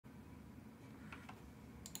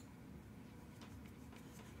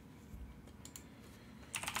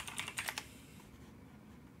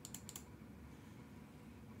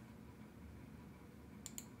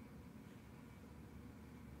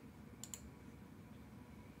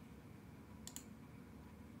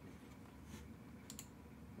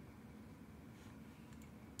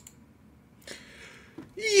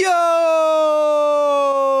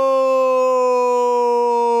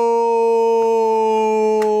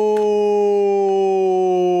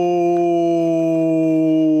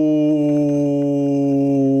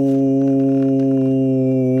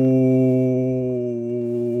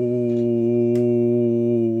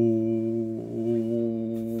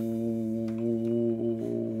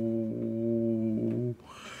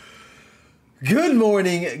Good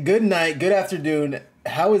morning, good night, good afternoon.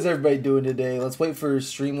 How is everybody doing today? Let's wait for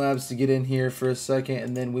Streamlabs to get in here for a second,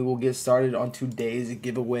 and then we will get started on today's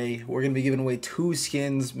giveaway. We're gonna be giving away 2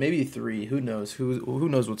 skins, maybe 3. Who knows? Who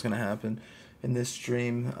knows what's gonna happen in this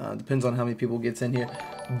stream? Depends on how many people gets in here.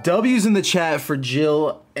 W's in the chat for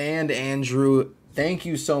Jill and Andrew. Thank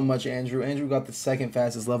you so much, Andrew. Andrew got the 2nd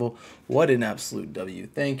fastest level. What an absolute W.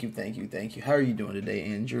 Thank you, thank you, thank you. How are you doing today,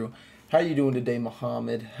 Andrew? How are you doing today,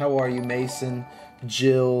 Muhammad? How are you, Mason?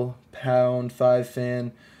 Jill, Pound,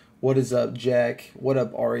 5Fan. What is up, Jack? What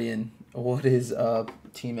up, Arian? What is up,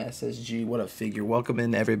 Team SSG? What up, Figure? Welcome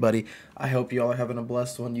in, everybody. I hope you all are having a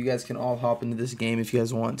blessed one. You guys can all hop into this game if you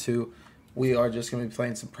guys want to. We are just going to be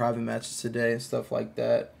playing some private matches today and stuff like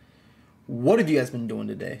that. What have you guys been doing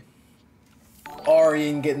today?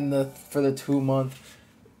 Arian getting for the 2-month.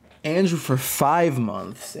 Andrew for 5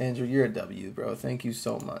 months. Andrew, you're a W, bro. Thank you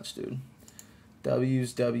so much, dude.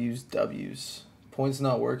 W's, W's, W's. Point's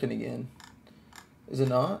not working again. Is it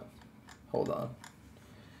not? Hold on.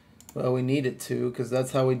 Well, we need it to, because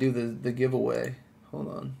that's how we do the giveaway. Hold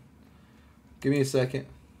on. Give me a second.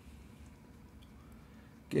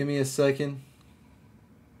 Give me a second.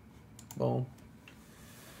 Boom.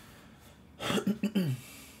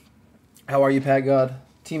 How are you, Pat God?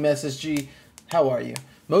 Team SSG, how are you?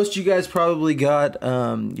 Most of you guys probably got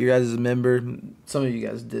your guys' member. Some of you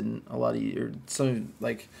guys didn't. A lot of you, or some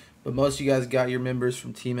but most of you guys got your members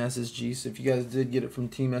from Team SSG. So if you guys did get it from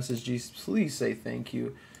Team SSG, please say thank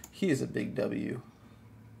you. He is a big W.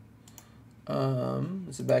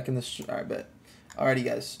 Is it back in the? All right, bet. Alrighty,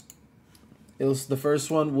 guys. The first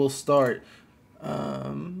one will start.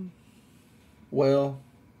 Well,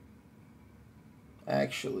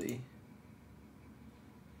 actually,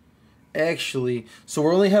 so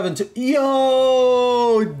we're only having 2.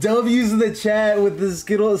 Yo, W's in the chat with the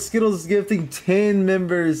Skittles gifting 10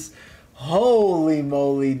 members. Holy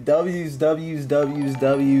moly. W's, W's, W's,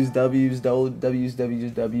 W's, W's, W's,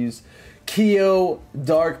 W's, W's. Keo,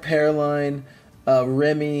 Dark Paraline,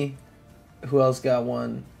 Remy, who else got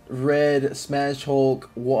one? Red, Smash Hulk,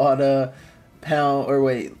 Wada, Pound, or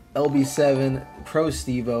wait, LB7, Pro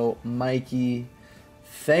Stevo, Mikey.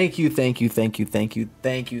 Thank you, thank you, thank you, thank you,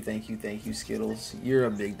 thank you, thank you, thank you, Skittles. You're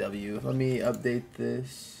a big W. Let me update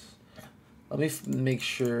this. Let me make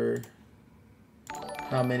sure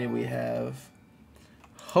how many we have.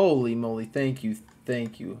 Holy moly, thank you,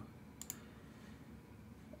 thank you.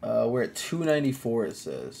 We're at 294, it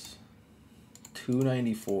says.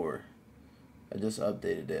 294. I just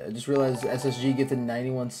updated it. I just realized SSG gifted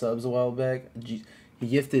 91 subs a while back. He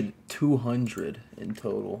gifted 200 in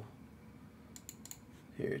total.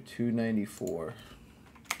 Here, 294.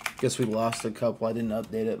 Guess we lost a couple. I didn't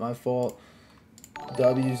update it. My fault.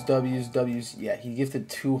 W's, W's, W's. Yeah, he gifted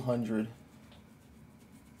 200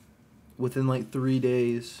 within like 3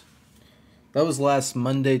 days. That was last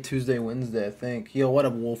Monday, Tuesday, Wednesday, I think. Yo, what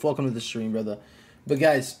up, Wolf? Welcome to the stream, brother. But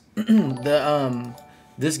guys,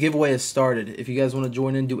 this giveaway has started. If you guys want to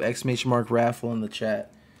join in, do !raffle in the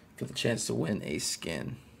chat for the chance to win a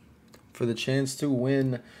skin. For the chance to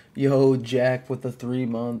win, yo, Jack with the 3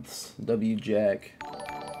 months. W Jack.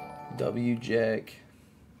 W Jack.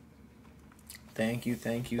 Thank you,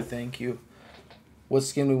 thank you, thank you. What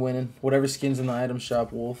skin we winning? Whatever skin's in the item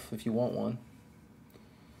shop, Wolf, if you want one.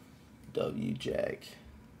 W Jack.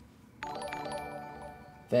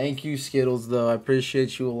 Thank you, Skittles, though. I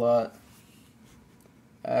appreciate you a lot.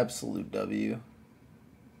 Absolute W.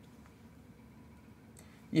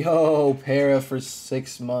 Yo, Para for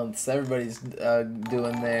 6 months. Everybody's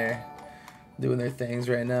doing their things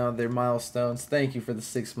right now. Their milestones. Thank you for the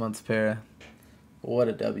 6 months, Para. What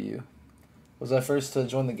a W. Was I first to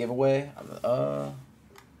join the giveaway? I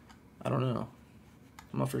don't know.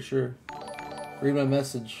 I'm not for sure. Read my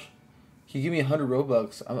message. Can you give me 100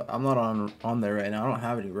 Robux? I'm not on there right now. I don't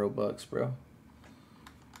have any Robux, bro.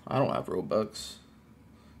 I don't have Robux.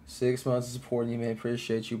 6 months of supporting you, man.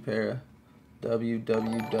 Appreciate you, Para. W.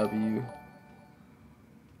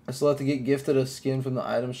 I still have to get gifted a skin from the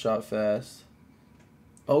item shop fast.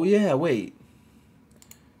 Oh yeah, wait.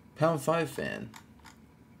 Pound 5 fan.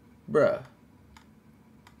 Bruh.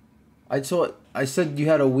 I said you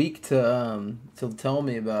had a week to tell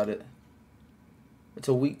me about it. It's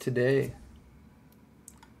a week today.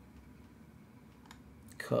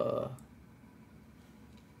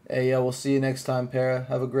 Hey, yeah, we'll see you next time, Para.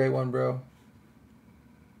 Have a great one, bro.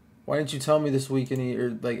 Why didn't you tell me this week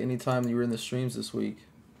any time you were in the streams this week?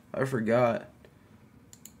 I forgot.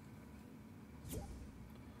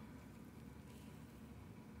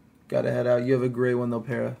 Gotta head out. You have a great one though,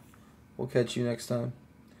 Para. We'll catch you next time.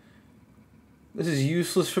 This is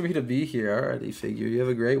useless for me to be here. Alrighty, Figure. You have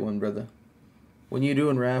a great one, brother. When you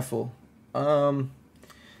doing raffle? I'm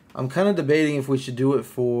kind of debating if we should do it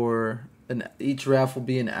for each raffle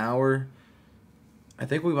be an hour. I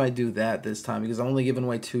think we might do that this time because I'm only giving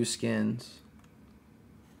away 2 skins.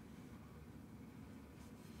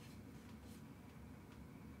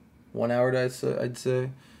 One hour, I'd say.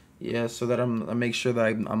 Yeah, so that I make sure that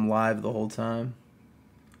I'm live the whole time.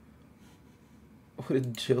 What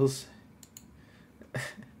did Jill say?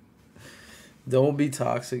 Don't be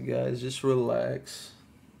toxic, guys. Just relax.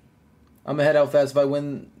 I'm gonna head out fast. If I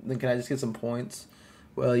win, then can I just get some points?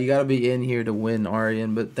 Well, you gotta be in here to win,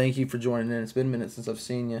 Aryan. But thank you for joining in. It's been a minute since I've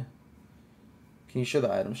seen you. Can you show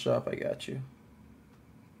the item shop? I got you.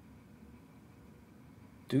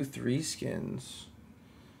 Do 3 skins.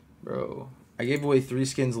 Bro, I gave away 3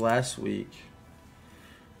 skins last week.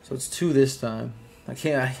 So it's 2 this time. I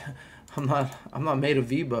can't... I'm not made of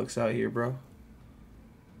V-Bucks out here, bro.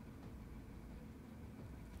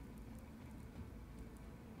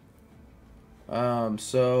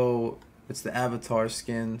 So it's the avatar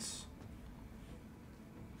skins.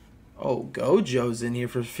 Oh, Gojo's in here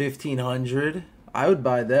for 1,500. I would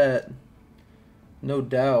buy that. No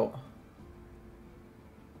doubt.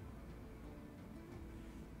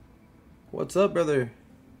 What's up, brother?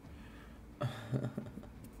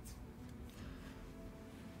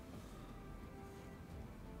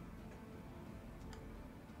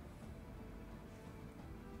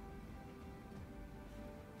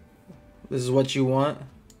 This is what you want?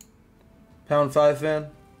 Pound 5 fan?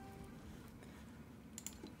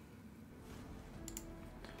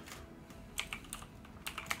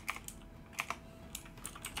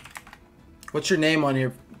 What's your name on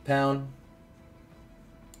here, Pound?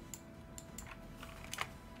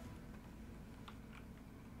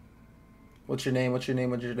 What's your name? What's your name?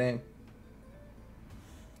 What's your name?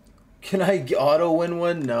 Can I auto win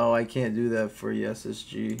one? No, I can't do that for you,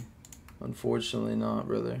 SSG. Unfortunately not,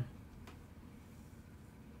 brother.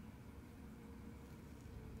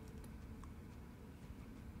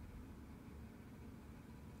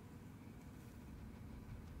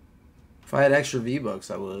 If I had extra V-Bucks,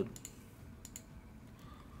 I would.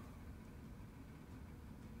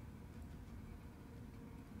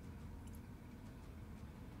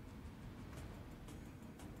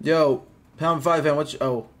 Yo, Pound 5 fan, what's...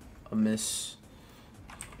 Oh, a miss.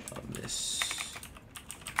 A miss.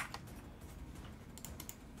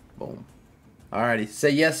 Boom. Alrighty.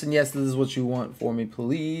 Say yes and yes, this is what you want for me,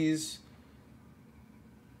 please.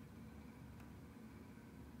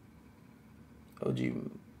 OG...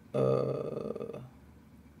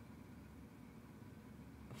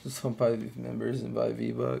 Some 5 members and buy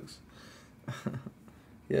V-Bucks.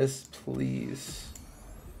 Yes, please.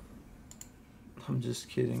 I'm just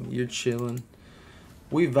kidding. You're chilling.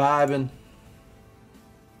 We vibing.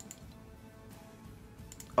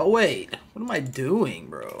 Oh wait, what am I doing,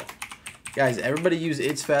 bro? Guys, everybody use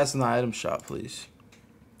It's Fast in the item shop, please.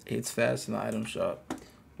 It's Fast in the item shop.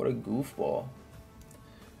 What a goofball.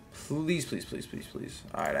 Please, please, please, please, please.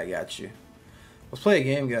 Alright, I got you. Let's play a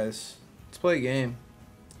game, guys. Let's play a game.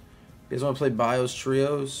 You guys want to play Bios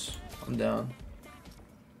Trios? I'm down.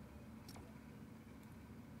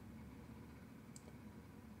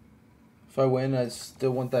 If I win, I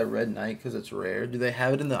still want that red knight because it's rare. Do they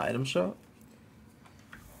have it in the item shop?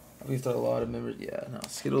 We've got a lot of members. Yeah, no.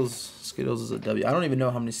 Skittles is a W. I don't even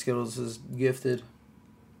know how many Skittles is gifted.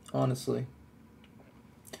 Honestly.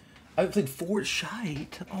 I've played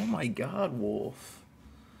Fortnite. Oh my god, Wolf.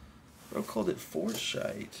 Bro called it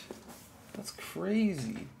Fortnite. That's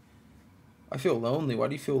crazy. I feel lonely. Why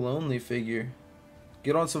do you feel lonely, figure?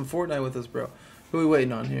 Get on some Fortnite with us, bro. Who are we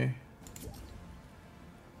waiting on here?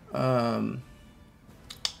 Pound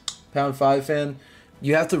 5 fan.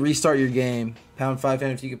 You have to restart your game. Pound 5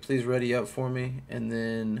 fan, if you could please ready up for me. And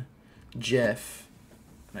then Jeff.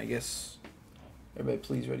 And I guess everybody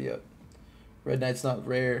please ready up. Red Knight's not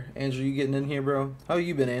rare. Andrew, you getting in here, bro? How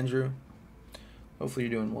you been, Andrew? Hopefully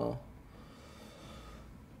you're doing well.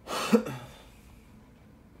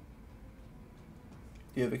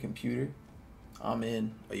 Do you have a computer? I'm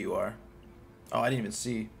in. Oh, you are. Oh, I didn't even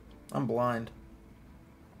see. I'm blind.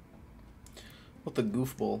 What the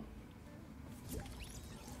goofball?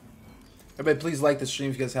 Everybody, please like the stream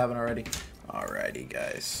if you guys haven't already. Alrighty,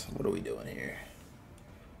 guys. What are we doing here?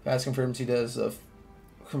 Fast confirms he does an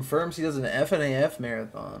FNAF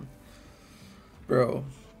marathon. Bro.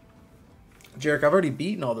 Jarek, I've already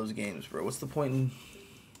beaten all those games, bro. What's the point?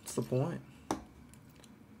 What's the point?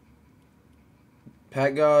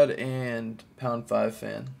 Pat God and Pound 5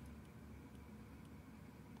 fan.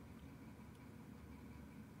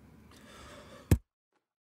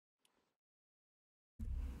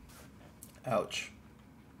 Ouch.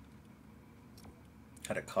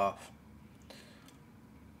 Had a cough.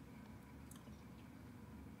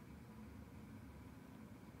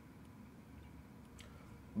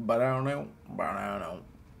 But I don't know.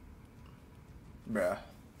 Bruh.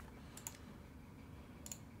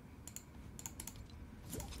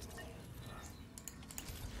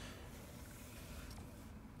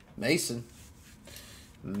 Mason.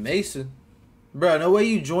 Bruh, no way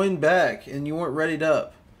you joined back and you weren't readied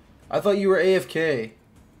up. I thought you were AFK.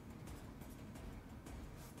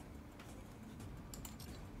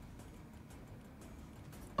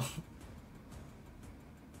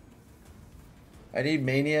 I need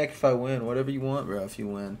Maniac if I win. Whatever you want, bro, if you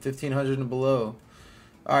win. 1,500 and below.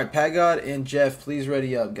 Alright, Pagod and Jeff, please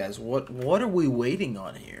ready up, guys. What are we waiting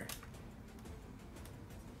on here?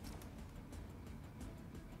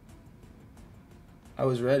 I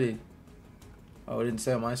was ready. Oh, it didn't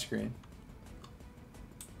say on my screen.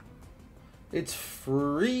 It's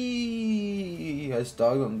free. I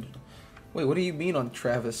dogged him. Wait, what do you mean on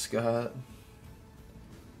Travis Scott?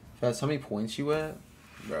 Fast, how many points you at?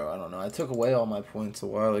 Bro, I don't know. I took away all my points a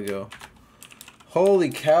while ago.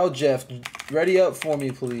 Holy cow, Jeff. Ready up for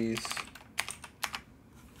me, please.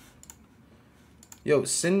 Yo,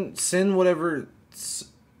 send whatever.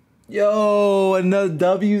 Yo, another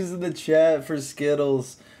W's in the chat for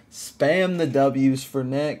Skittles. Spam the W's for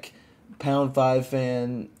Nick, Pound 5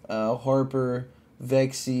 fan, Harper,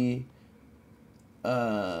 Vexy. Wait,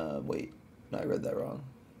 no, I read that wrong.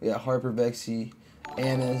 Yeah, Harper, Vexy,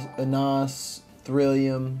 Anas,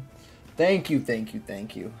 Thrillium. Thank you.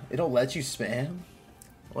 It don't let you spam?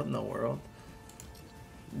 What in the world?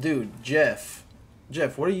 Dude, Jeff,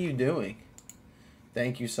 what are you doing?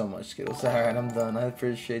 Thank you so much, Skittles. Alright, I'm done. I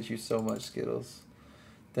appreciate you so much, Skittles.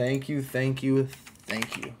 Thank you.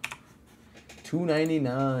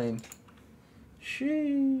 $2.99.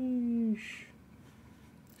 Sheesh.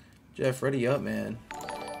 Jeff, ready up, man.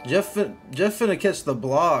 Jeff finna catch the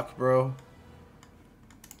block, bro.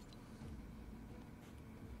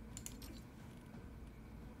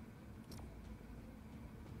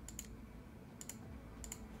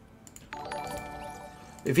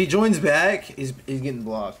 If he joins back, he's getting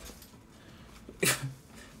blocked.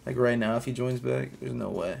 Like right now, if he joins back, there's no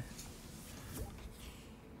way.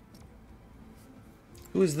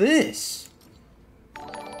 Who is this?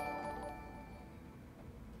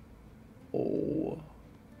 Oh.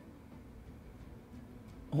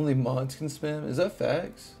 Only mods can spam? Is that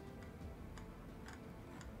facts?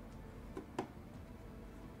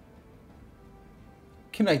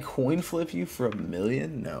 Can I coin flip you for $1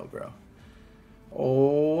 million? No, bro.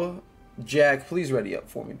 Oh, Jack, please ready up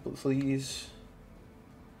for me, please.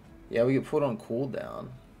 Yeah, we get put on cooldown.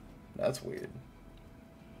 That's weird.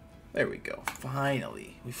 There we go.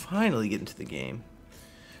 Finally. We finally get into the game.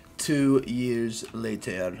 2 years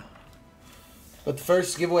later. But the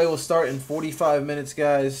first giveaway will start in 45 minutes,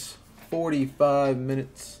 guys. 45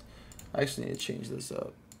 minutes. I actually need to change this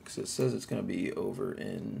up because it says it's going to be over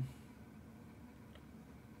in...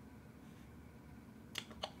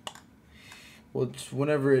 Well, just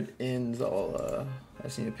whenever it ends, I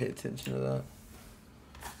just need to pay attention to that.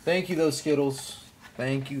 Thank you, those Skittles.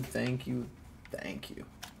 Thank you.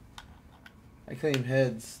 I claim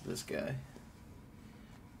heads, this guy.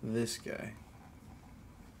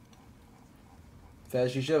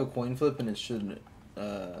 Fast, you should have a coin flip and it shouldn't.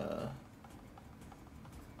 How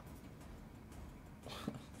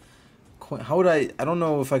would I don't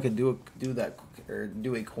know if I could do that or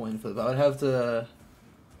do a coin flip. I would have to.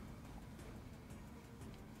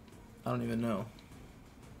 I don't even know.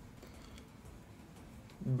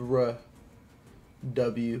 Bruh.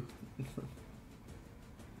 W.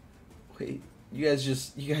 Wait, you guys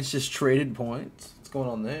just traded points? What's going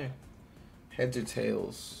on there? Heads or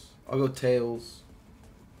tails? I'll go tails.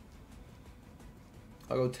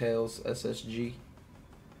 SSG.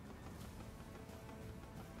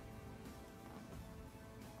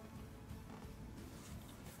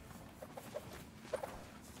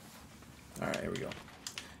 Alright, here we go.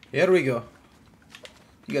 Here we go.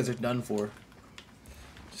 You guys are done for.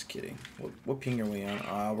 Just kidding. What ping are we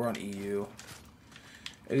on? We're on EU.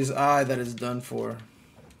 It is I that is done for.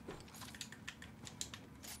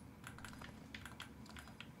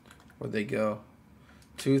 Where'd they go?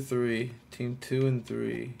 2, 3. Team 2 and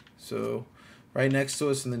 3. So, right next to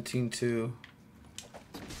us and then team 2.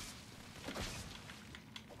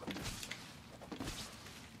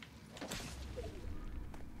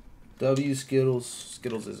 W Skittles.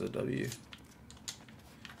 Skittles is a W.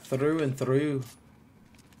 Through and through.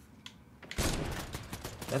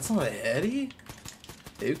 That's not a Eddie?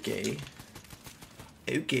 Okay.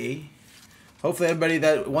 Hopefully everybody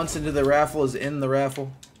that wants into the raffle is in the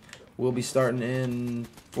raffle. We'll be starting in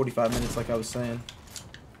 45 minutes, like I was saying.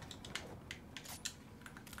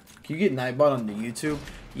 Can you get Nightbot on the YouTube?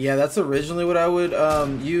 Yeah, that's originally what I would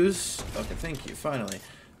use. Okay, thank you, finally.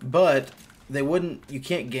 But they wouldn't. You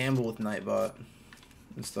can't gamble with Nightbot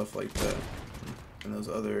and stuff like that, and those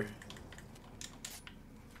other.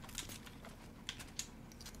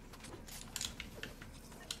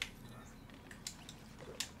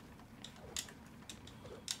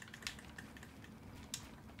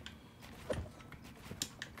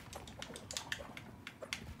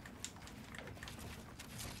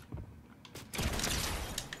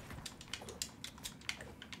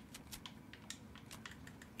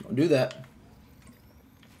 Don't do that.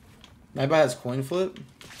 Nightbot has coin flip.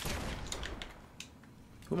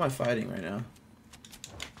 Who am I fighting right now?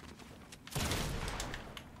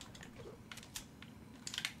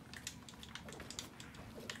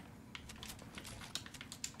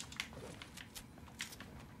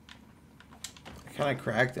 I kind of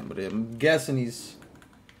cracked him, but I'm guessing it's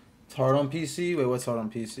hard on PC. Wait, what's hard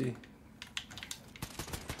on PC?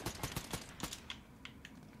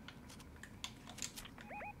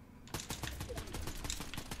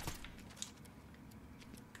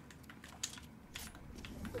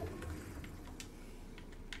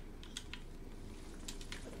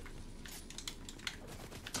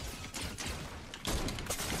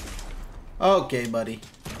 Okay, buddy.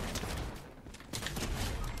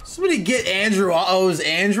 Somebody get Andrew. Oh, is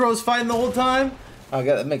Andrew fighting the whole time? Okay,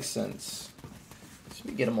 that makes sense.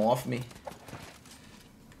 Somebody get him off me.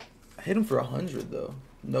 I hit him for 100 though.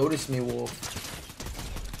 Notice me,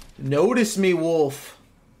 Wolf. Notice me, Wolf.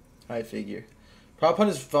 I figure. Prop hunt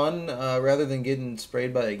is fun rather than getting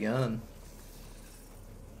sprayed by a gun.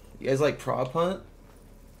 You guys like prop hunt?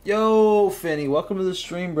 Yo, Finny, welcome to the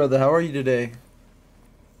stream, brother. How are you today?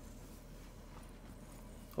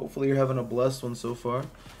 Hopefully you're having a blessed one so far.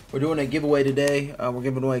 We're doing a giveaway today. We're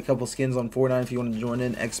giving away a couple skins on Fortnite if you want to join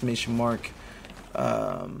in. Exclamation mark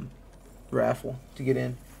raffle to get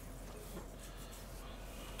in.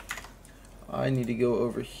 I need to go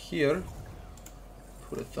over here.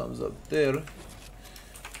 Put a thumbs up there.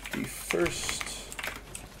 The first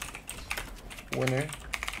winner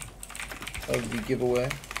of the giveaway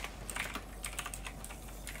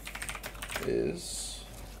is...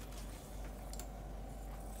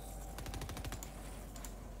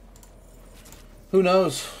 Who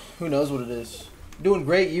knows? Who knows what it is? Doing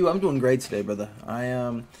great, you? I'm doing great today, brother.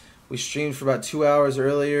 We streamed for about 2 hours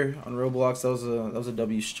earlier on Roblox. That was a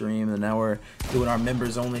W stream, and now we're doing our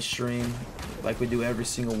members only stream like we do every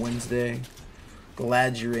single Wednesday.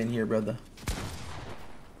 Glad you're in here, brother.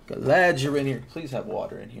 Glad you're in here. Please have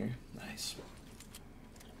water in here. Nice.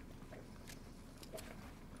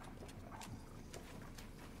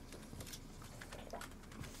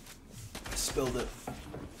 I spilled it.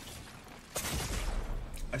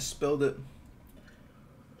 I spilled it.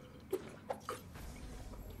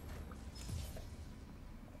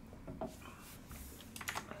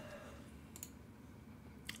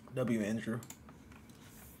 W. Andrew.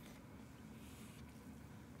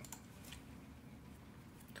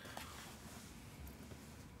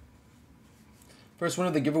 First one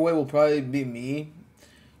of the giveaway will probably be me.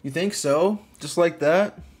 You think so? Just like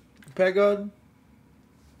that? Pet God?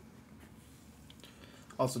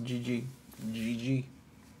 Also GG. GG.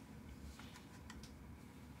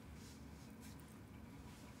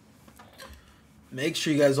 Make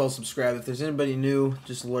sure you guys all subscribe. If there's anybody new,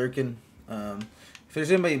 just lurking. If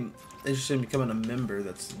there's anybody interested in becoming a member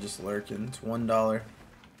that's just lurking, it's $1.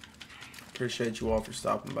 Appreciate you all for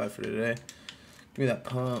stopping by for today. Give me that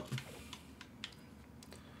pump.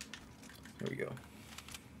 Here we go.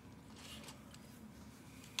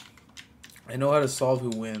 I know how to solve who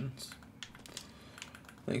wins.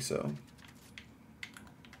 I think so.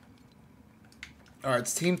 Alright,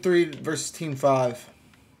 it's Team 3 versus Team 5.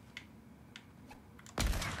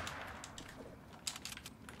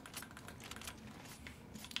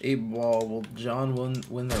 Eight ball. Will John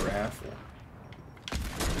win the raffle?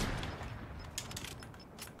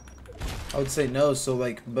 I would say no. So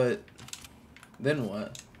like, but then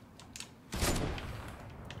what?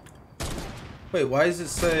 Wait, why does it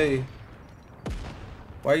say?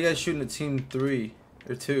 Why are you guys shooting at Team 3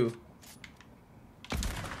 or 2?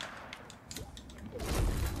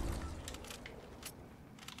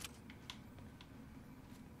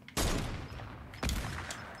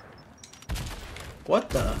 What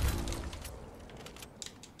the?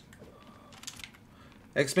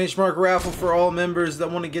 Exclamation mark raffle for all members that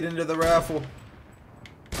want to get into the raffle.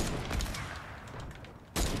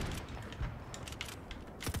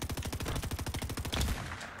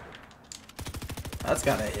 That's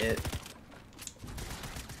gotta hit.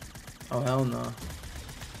 Oh, hell no.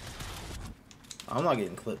 I'm not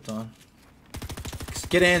getting clipped on.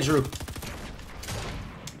 Get Andrew.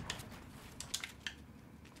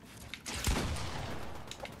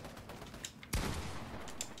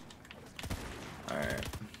 Alright.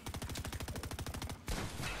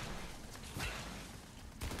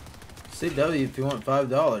 CW if you want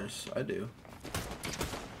 $5. I do.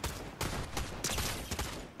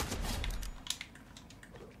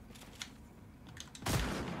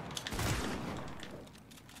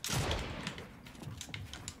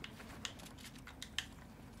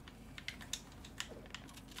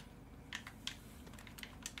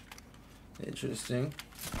 Interesting.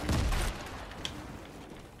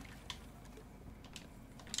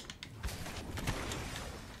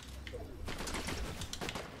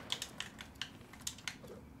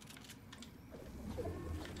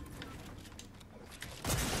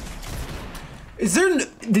 Is there?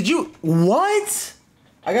 Did you? What?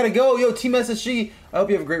 I gotta go. Yo, Team SSG. I hope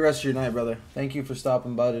you have a great rest of your night, brother. Thank you for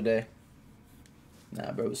stopping by today.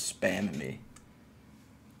 Nah, bro, was spamming me.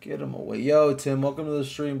 Get him away. Yo, Tim, welcome to the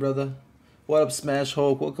stream, brother. What up, Smash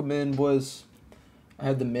Hulk? Welcome in, boys. I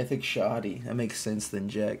had the mythic shoddy. That makes sense then,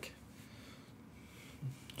 Jack.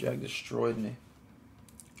 Jack destroyed me.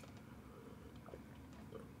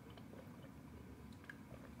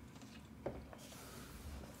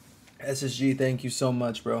 SSG, thank you so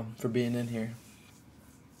much, bro, for being in here.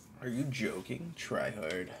 Are you joking? Try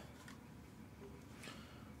hard.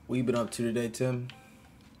 What you been up to today, Tim?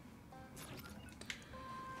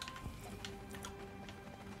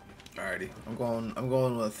 Alrighty, I'm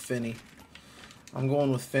going with Finny. I'm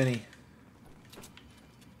going with Finny.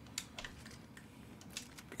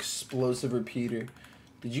 Explosive repeater.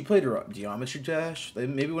 Did you play Geometry Dash?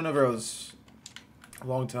 Maybe whenever I was a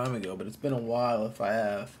long time ago, but it's been a while if I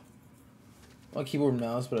have. On keyboard and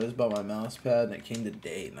mouse, but I just bought my mouse pad and it came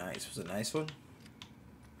today. Nice. Was it a nice one?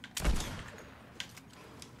 Is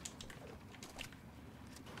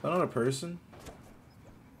that not a person?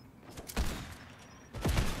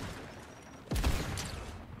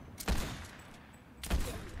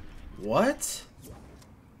 What?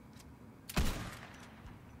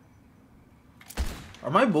 Are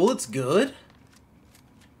my bullets good?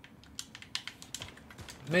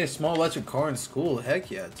 I made a small electric car in school. Heck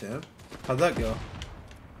yeah, Tim. How'd that go?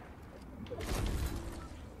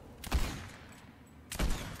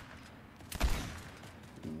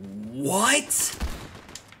 What?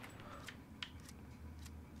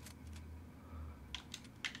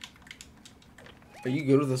 Are you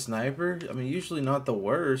good with a sniper? I mean, usually not the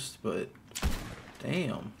worst, but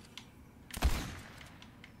damn.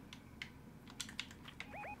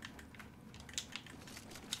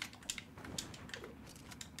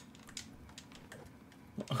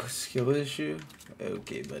 Oh, skill issue?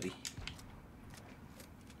 Okay, buddy.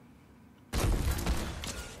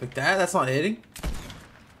 Like that? That's not hitting?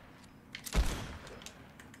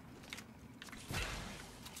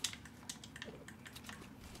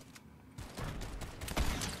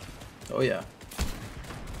 Oh yeah.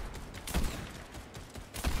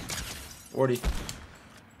 40.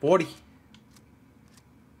 40.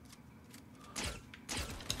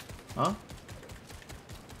 Huh?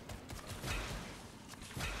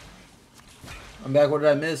 I'm back. What did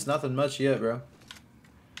I miss? Nothing much yet, bro.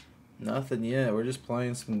 Nothing yet. We're just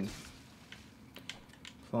playing some...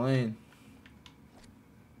 Playing.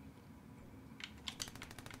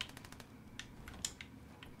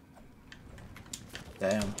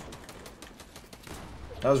 Damn.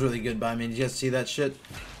 That was really good by me. Did you guys see that shit?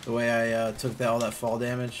 The way I took all that fall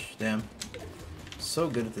damage? Damn. So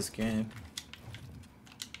good at this game.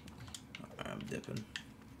 Alright, I'm dipping.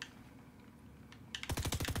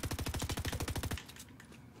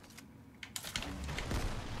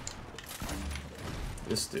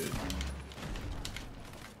 This dude.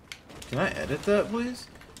 Can I edit that, please?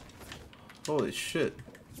 Holy shit.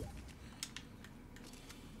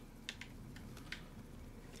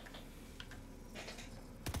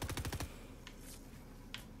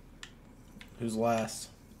 Who's last?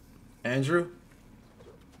 Andrew?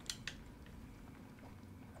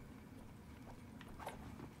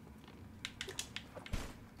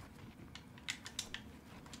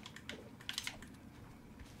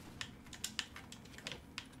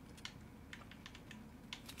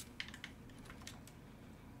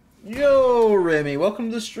 Yo, Remy, welcome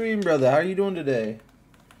to the stream, brother. How are you doing today?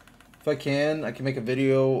 If I can make a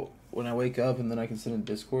video when I wake up and then I can send in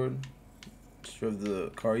Discord. Just of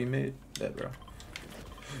the car you made. That, bro.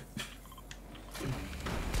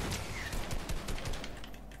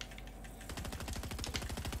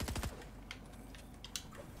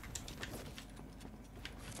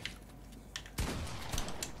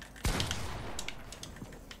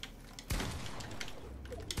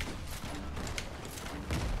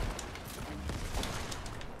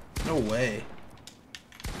 No way.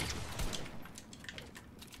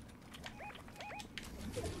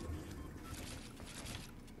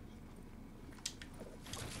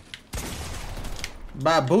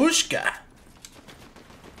 Babushka.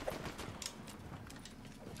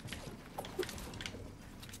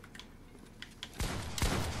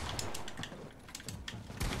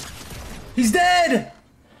 He's dead!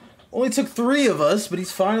 Only took 3 of us, but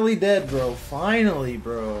he's finally dead, bro. Finally,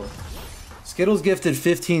 bro. Skittles gifted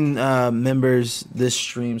 15 members this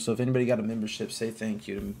stream, so if anybody got a membership, say thank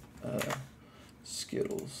you to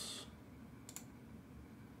Skittles.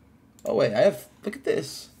 Oh, wait, I have... Look at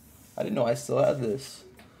this. I didn't know I still had this.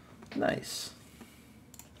 Nice.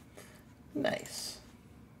 Nice.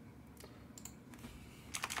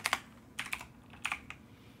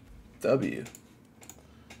 W,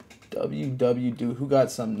 dude. Who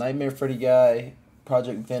got some? Nightmare Freddy guy,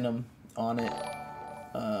 Project Venom on it.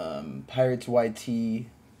 Pirates YT,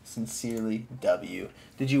 sincerely, W.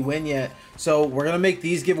 Did you win yet? So we're gonna make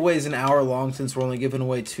these giveaways an hour long since we're only giving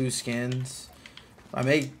away 2 skins. I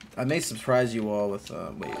may surprise you all with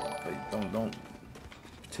wait, don't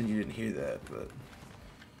pretend you didn't hear that, but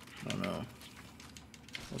I don't know.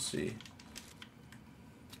 We'll see.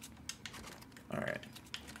 Alright.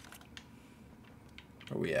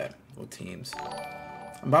 Where we at? What teams?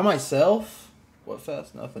 I'm by myself? What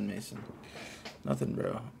fast? Nothing, Mason. Nothing,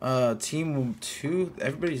 bro. Team 2,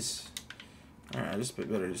 everybody's... Alright, I just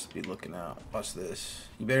better just be looking out. Watch this.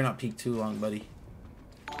 You better not peek too long, buddy.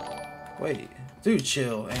 Wait. Dude,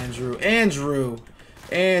 chill, Andrew. Andrew,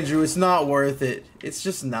 it's not worth it. It's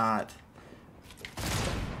just not.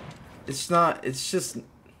 It's not, it's just...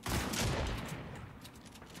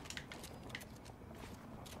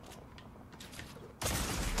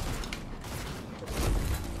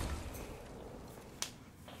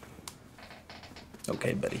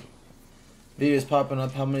 Okay, buddy. Video's popping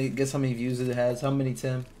up. How many? Guess how many views it has? How many,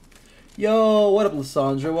 Tim? Yo, what up,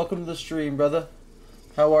 Lysandra? Welcome to the stream, brother.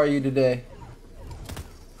 How are you today?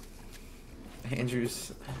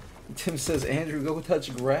 Andrew's. Tim says, Andrew, go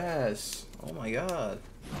touch grass. Oh my God.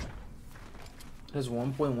 It has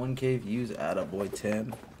 1.1k views. Attaboy,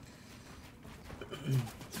 Tim.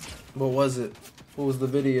 What was it? What was the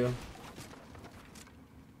video?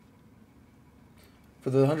 For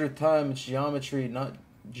the 100th time, it's geometry, not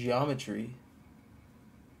geometry.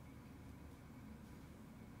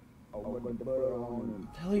 What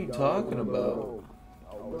the hell are you talking about?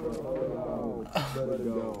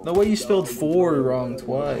 No way you spelled 4 wrong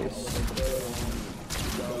twice.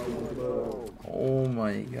 Oh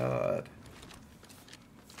my God.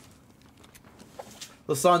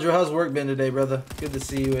 Lysandra, how's work been today, brother? Good to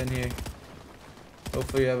see you in here.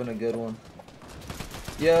 Hopefully you're having a good one.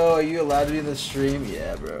 Yo, are you allowed to be in the stream?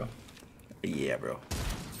 Yeah, bro. Yeah, bro.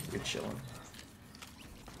 You're chilling.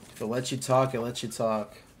 If it lets you talk, it lets you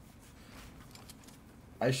talk.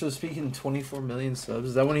 I should speak in 24 million subs.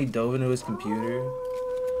 Is that when he dove into his computer?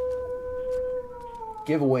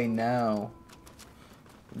 Giveaway now.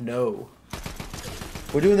 No.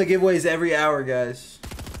 We're doing the giveaways every hour, guys.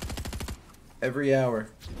 Every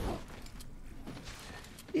hour.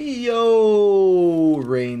 Yo,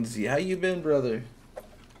 Rainsy. How you been, brother?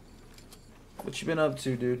 What you been up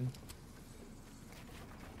to, dude?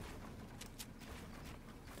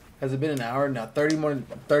 Has it been an hour? Now 30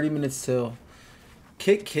 minutes till.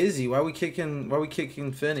 Kick Kizzy. Why we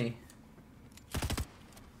kicking Finny?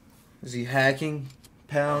 Is he hacking?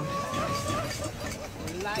 Pound?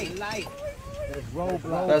 Light.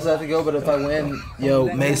 That's have to go, but if I win,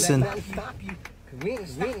 yo, Mason.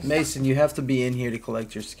 Mason, you have to be in here to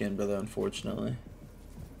collect your skin, brother, unfortunately.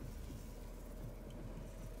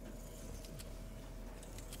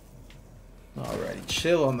 Alrighty,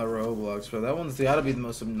 chill on the Roblox, bro. That one's gotta be the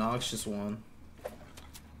most obnoxious one.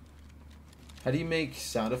 How do you make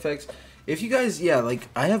sound effects? If you guys, yeah, like,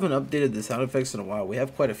 I haven't updated the sound effects in a while. We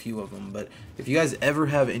have quite a few of them, but if you guys ever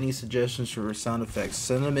have any suggestions for sound effects,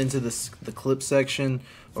 send them into the clip section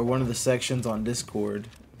or one of the sections on Discord,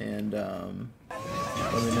 and let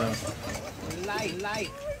me know.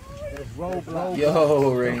 Light.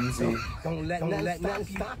 Yo, Rainsy. Don't let nothing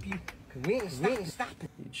stop you. We ain't stopping.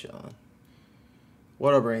 You chilling.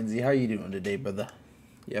 What up, Rainsy? How are you doing today, brother?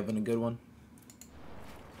 You having a good one?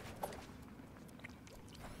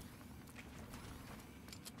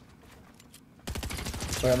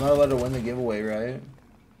 Sorry, I'm not allowed to win the giveaway, right?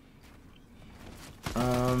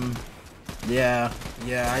 Yeah,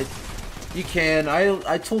 you can.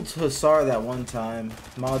 I told Hassar that one time.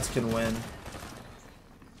 Mods can win.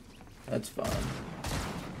 That's fine.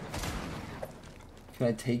 Can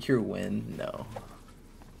I take your win? No.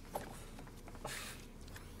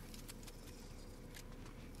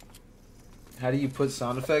 How do you put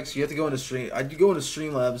sound effects? You have to go into stream. I go into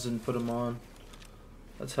Streamlabs and put them on.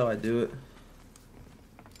 That's how I do it.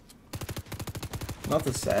 Not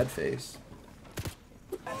the sad face.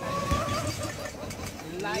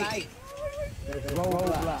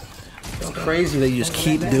 It's crazy that you just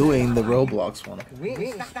keep doing the Roblox one.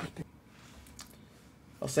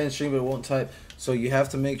 I'll say in stream, but it won't type. So you have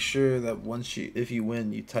to make sure that if you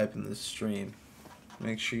win, you type in the stream.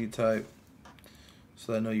 Make sure you type,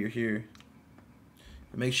 so I know you're here.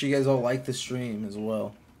 And make sure you guys all like the stream as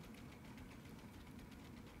well.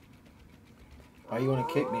 Why you wanna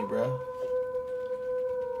kick me, bro?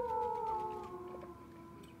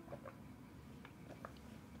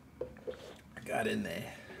 I got in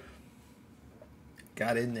there.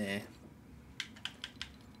 Got in there.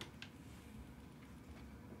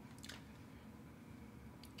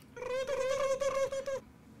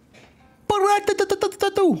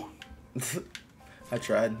 I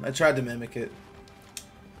tried to mimic it.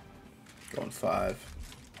 Going 5.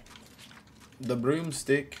 The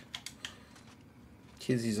broomstick.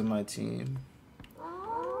 Kizzy's on my team.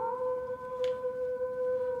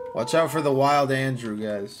 Watch out for the wild Andrew,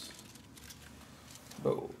 guys.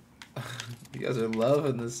 Oh, you guys are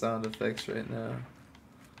loving the sound effects right now.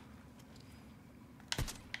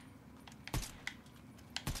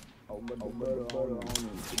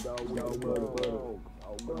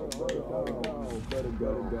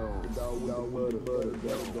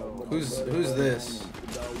 Who's this?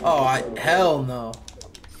 Oh, hell no.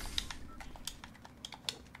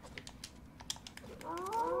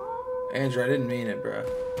 Andrew, I didn't mean it, bro.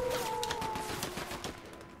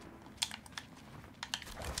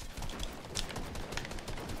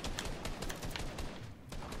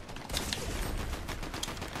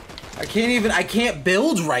 I can't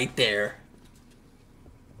build right there.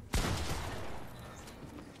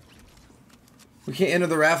 We can't enter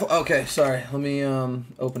the raffle. Okay, sorry. Let me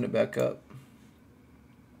open it back up.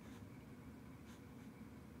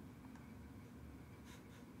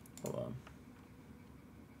 Hold on.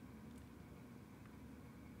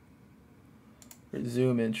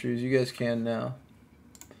 Resume entries. You guys can now.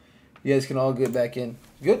 You guys can all get back in.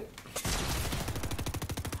 Good.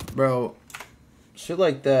 Bro, shit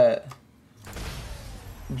like that,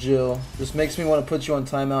 Jill, just makes me want to put you on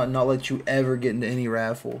timeout and not let you ever get into any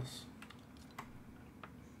raffles.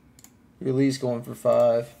 You're at least going for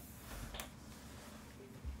 5.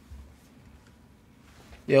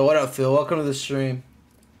 Yeah, what up, Phil? Welcome to the stream.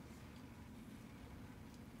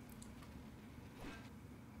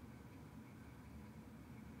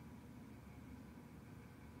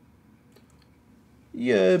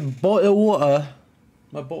 Yeah, bottle of water.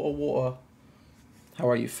 My bottle of water. How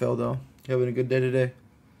are you, Phil, though? You having a good day today?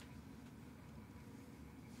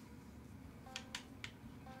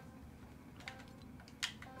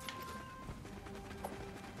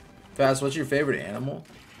 Fast, what's your favorite animal?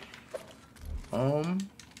 I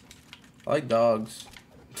like dogs.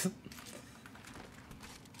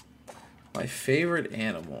 My favorite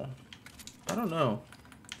animal? I don't know.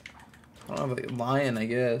 I don't know, like a lion, I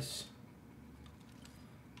guess.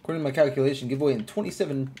 According to my calculation, giveaway in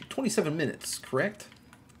 27 minutes, correct?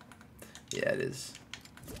 Yeah, it is.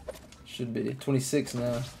 Should be 26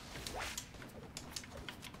 now.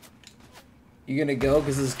 You gonna go?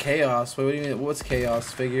 Because this is chaos. Wait, what do you mean? What's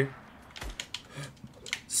chaos, figure?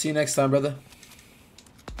 See you next time, brother.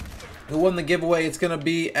 Who won the giveaway? It's gonna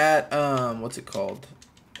be at what's it called?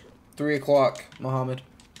 3 o'clock, Mohammed.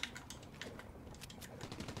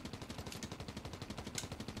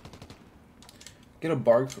 Get a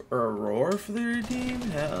bark or a roar for the redeem?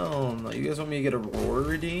 Hell no. You guys want me to get a roar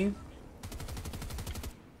redeem?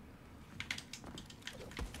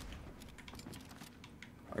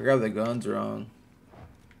 I grabbed the guns wrong.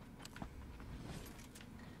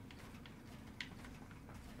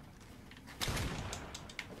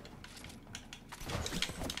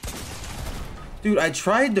 Dude, I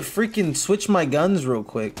tried to freaking switch my guns real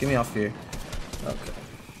quick. Get me off here. Okay.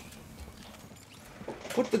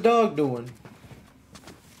 What the dog doing?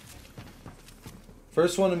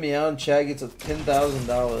 First one to meow in chat gets a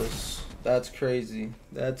 $10,000. That's crazy.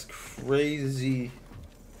 That's crazy.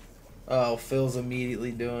 Oh, Phil's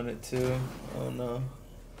immediately doing it too. Oh no.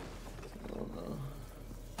 Oh no.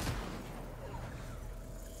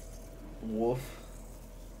 Woof.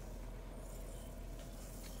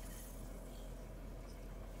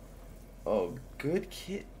 Oh, good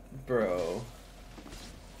kid, bro.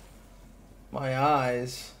 My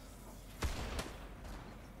eyes.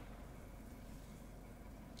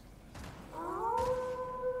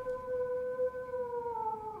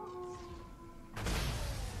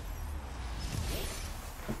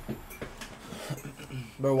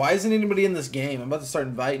 Bro, why isn't anybody in this game? I'm about to start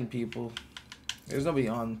inviting people. There's nobody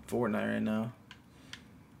on Fortnite right now.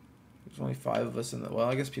 There's only 5 of us in the... Well,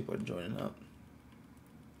 I guess people are joining up.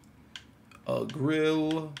 A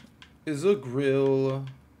grill is a grill.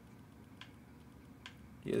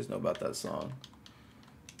 You guys know about that song.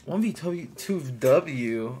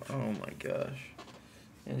 1v2W. Oh my gosh.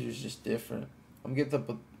 Andrew's just different. I'm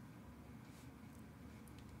getting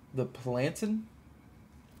the plantain.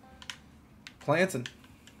 Plantain.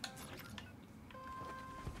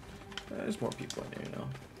 There's more people in here, you know.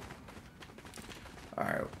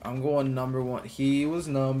 Alright, I'm going number 1. He was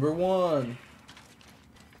number 1.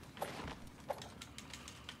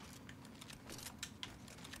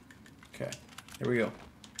 Okay, here we go.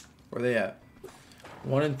 Where are they at?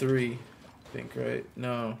 1 and 3, I think, right?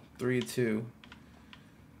 No, 3, 2.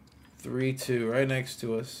 3, 2, right next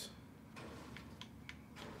to us.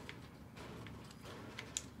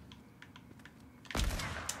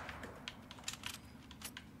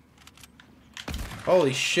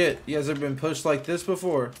 Holy shit, you guys ever been pushed like this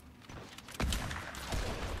before?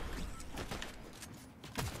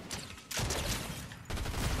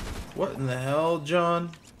 What in the hell,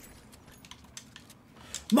 John?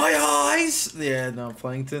 My eyes! Yeah, no,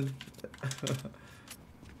 plankton.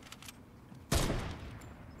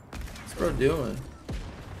 What's bro doing?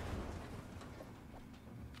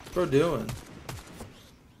 What's bro doing?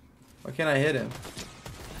 Why can't I hit him?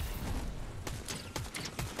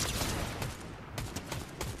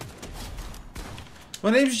 My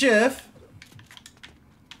name's Jeff.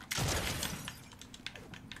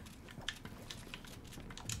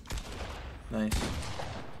 Nice.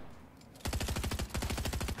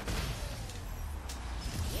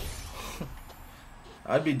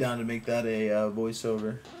 I'd be down to make that a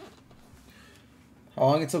voiceover. How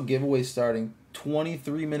long until giveaway starting?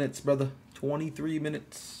 23 minutes, brother. 23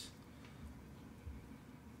 minutes.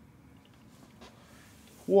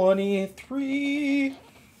 23.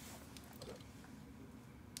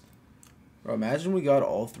 Bro, imagine we got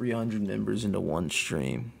all 300 members into one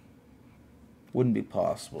stream. Wouldn't be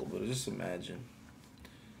possible, but just imagine.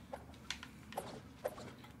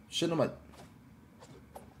 Shit on my...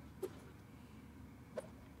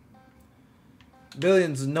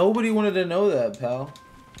 Billions, nobody wanted to know that, pal.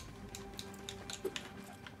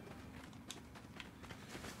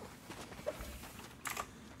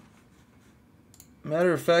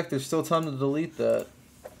 Matter of fact, there's still time to delete that.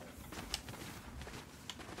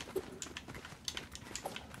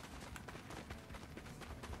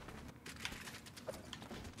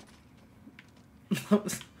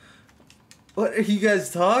 What are you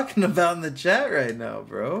guys talking about in the chat right now,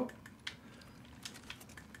 bro?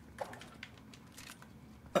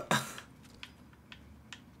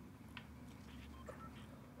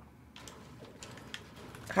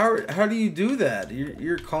 How do you do that?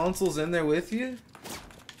 Your console's in there with you?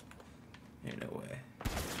 Ain't no way.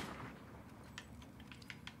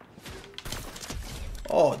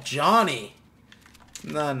 Oh, Johnny.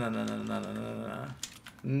 No.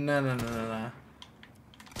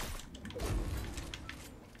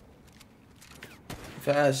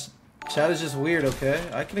 Fast. Chat is just weird, okay?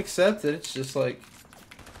 I can accept it. It's just like...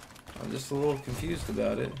 I'm just a little confused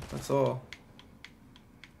about it. That's all.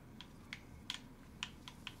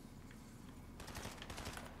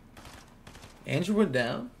 Andrew went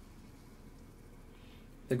down?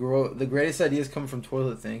 The greatest ideas come from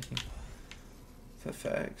toilet thinking. Is that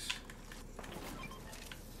facts?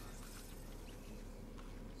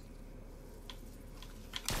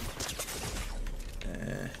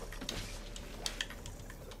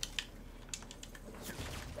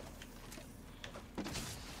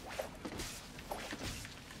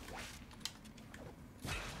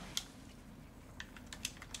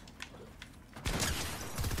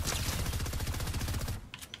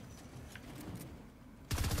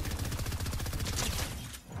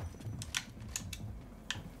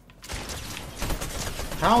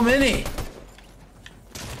 How many?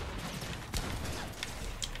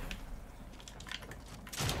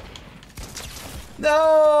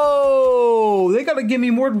 No! They gotta give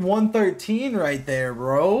me more than 113 right there,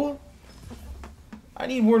 bro. I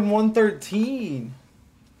need more than 113.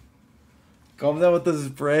 Calm down with the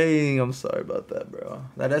spraying. I'm sorry about that, bro.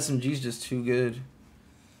 That SMG's just too good.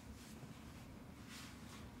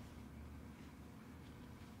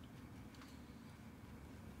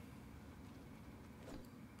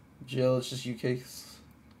 Jill, it's just UK.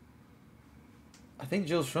 I think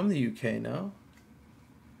Jill's from the UK, no?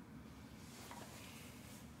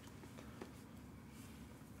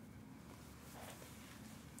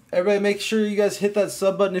 Everybody make sure you guys hit that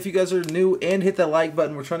sub button if you guys are new, and hit that like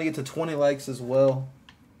button. We're trying to get to 20 likes as well.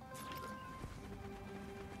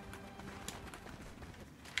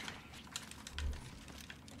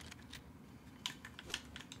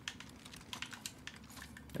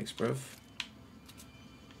 Thanks, bro.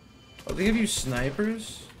 Oh, they give you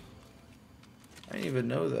snipers? I didn't even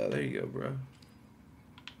know that. There you go, bro.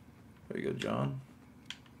 There you go, John.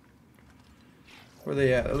 Where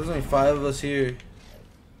they at? There's only 5 of us here.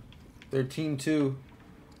 They're team 2.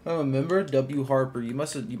 Oh, remember? W Harper. You might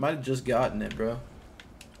have just gotten it, bro.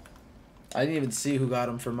 I didn't even see who got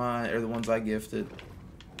them for mine, or the ones I gifted.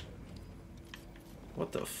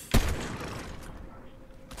 What the f...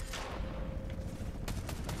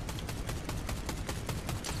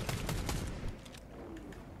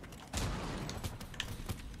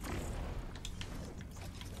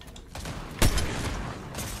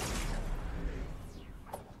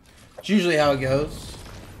 It's usually how it goes.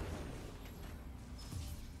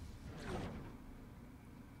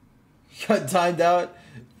 Got timed out.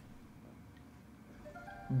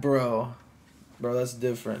 Bro, that's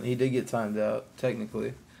different. He did get timed out,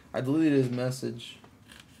 technically. I deleted his message.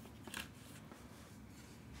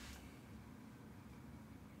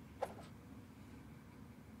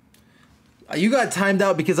 You got timed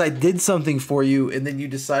out because I did something for you, and then you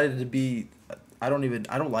decided to be... I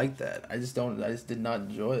don't like that. I just did not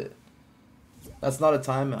enjoy it. That's not a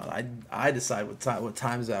timeout. I decide what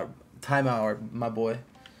timeout are, my boy.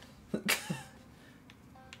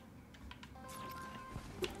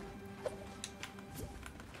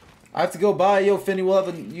 I have to go. Bye. Yo, Finny,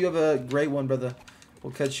 you have a great one, brother.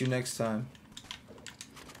 We'll catch you next time.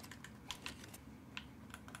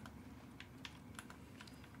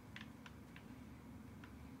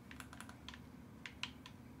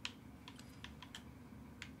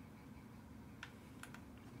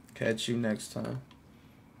 Catch you next time.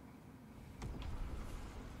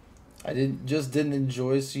 I didn't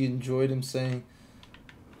enjoy, so you enjoyed him saying,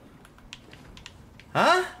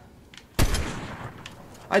 huh?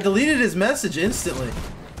 I deleted his message instantly.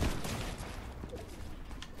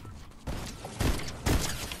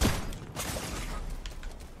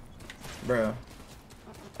 Bro,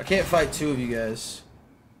 I can't fight 2 of you guys.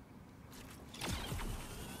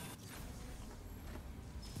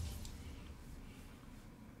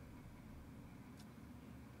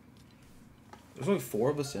 There's only 4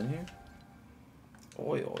 of us in here.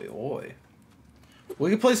 Oi, oi, oi. We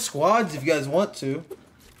can play squads if you guys want to.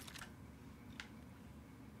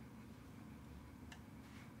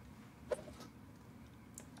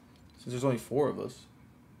 Since there's only 4 of us.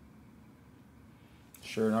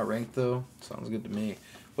 Sure, not ranked though. Sounds good to me.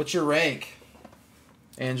 What's your rank?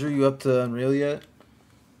 Andrew, you up to Unreal yet?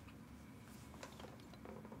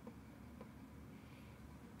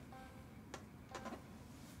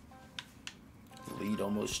 Lead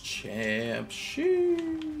almost champ.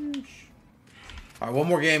 Sheesh. Alright, one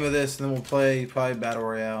more game of this and then we'll play probably Battle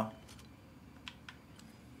Royale.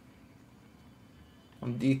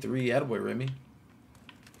 I'm D3. Attaboy, Remy.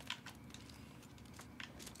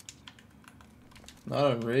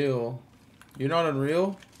 Not Unreal. You're not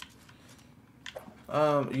Unreal?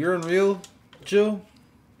 You're Unreal, Jill?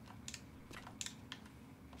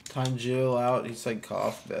 Time Jill out. He's like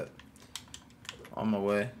cough, bet. On my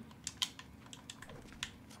way.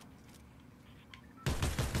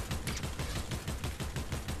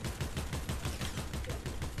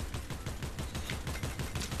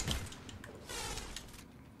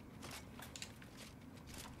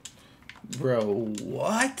 Bro,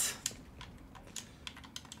 what?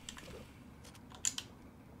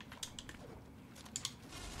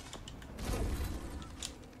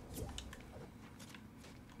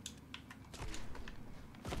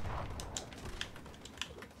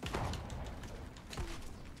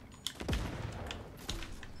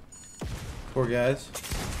 Poor guys.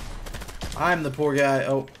 I'm the poor guy.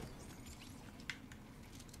 Oh.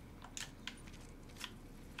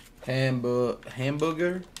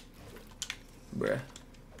 Hamburger? Bruh.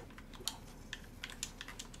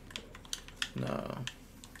 No.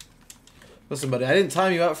 Listen, buddy, I didn't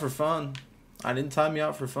time you out for fun.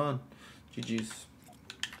 GG's.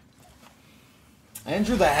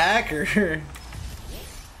 Andrew the hacker.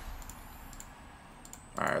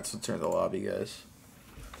 Alright, let's return to the lobby, guys.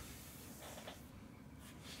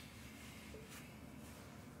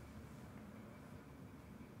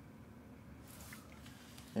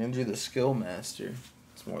 Andrew the skill master.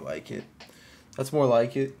 It's more like it. That's more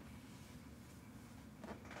like it.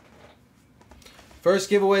 First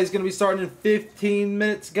giveaway is going to be starting in 15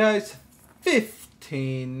 minutes, guys.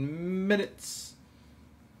 15 minutes.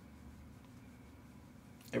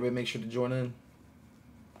 Everybody make sure to join in.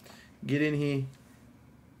 Get in here.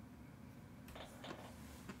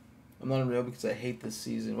 I'm not Unreal because I hate this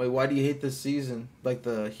season. Wait, why do you hate this season? Like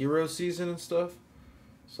the hero season and stuff?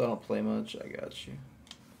 So I don't play much. I got you.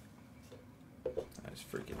 I just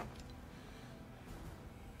freaking...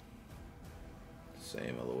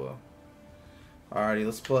 Same, lol. Alrighty,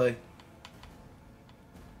 let's play.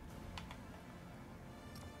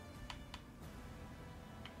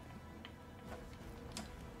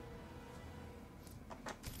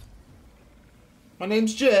 My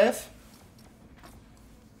name's Jeff.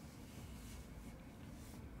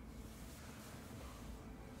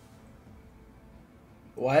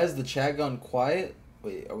 Why has the chat gone quiet?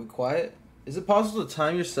 Wait, are we quiet? Is it possible to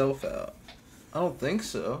time yourself out? I don't think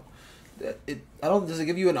so. Does it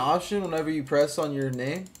give you an option whenever you press on your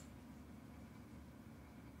name?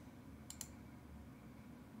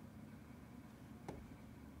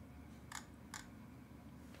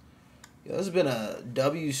 Yeah, this has been a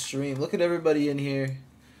W stream. Look at everybody in here.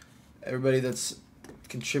 Everybody that's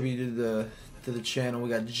contributed to the channel. We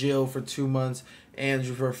got Jill for 2 months,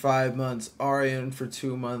 Andrew for 5 months, Arian for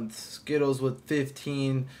 2 months, Skittles with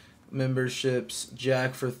 15 memberships,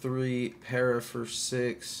 Jack for 3, Para for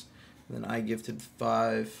 6, and then I gifted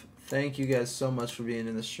 5. Thank you guys so much for being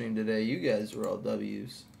in the stream today. You guys were all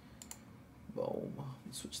W's. Boom.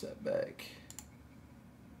 Let's switch that back.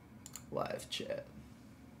 Live chat.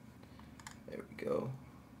 There we go.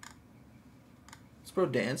 What's bro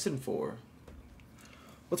dancing for?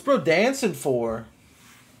 What's bro dancing for?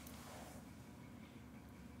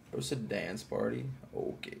 Bro said dance party.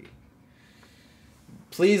 Okay.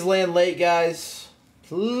 Please land late, guys.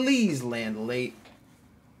 Please land late.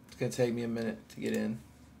 It's gonna take me a minute to get in.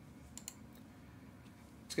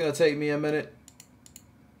 It's gonna take me a minute.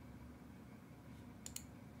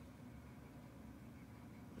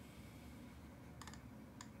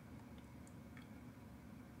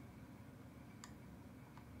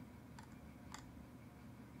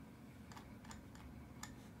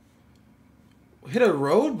 Hit a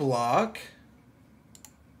roadblock?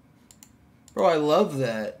 Bro, I love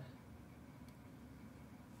that.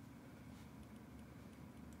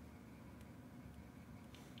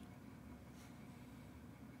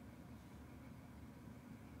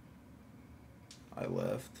 I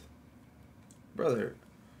left. Brother,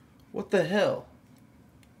 what the hell?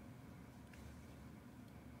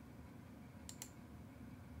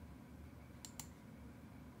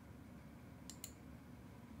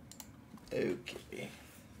 Okay.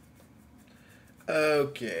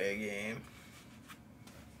 Okay, game.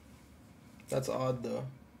 That's odd though.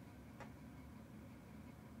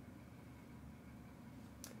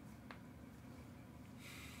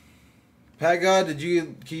 Pat God, can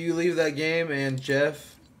you leave that game? And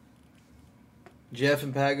Jeff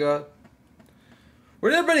and Pat God,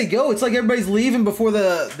 where'd everybody go? It's like everybody's leaving before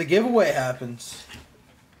the giveaway happens.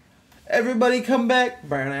 Everybody come back.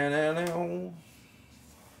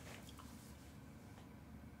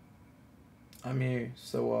 I'm here.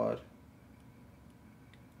 So odd.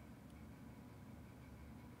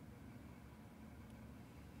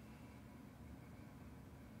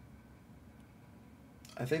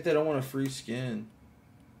 I think they don't want a free skin.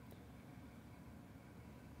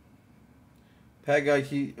 Pat guy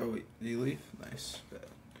key. Oh wait, did you leave? Nice.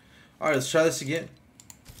 All right, let's try this again.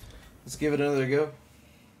 Let's give it another go.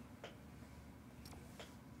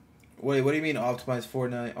 Wait, what do you mean optimize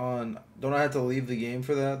Fortnite on? Don't I have to leave the game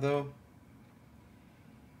for that though?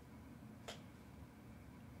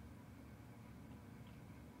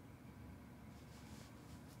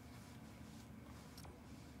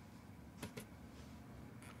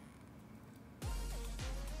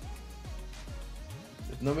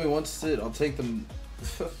 Nobody wants it. I'll take them.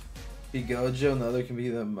 Be Gojo and the other can be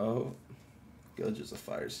the Mo. Gojo's a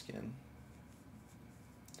fire skin.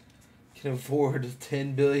 Can afford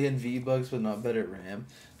 10 billion V-Bucks but not better RAM.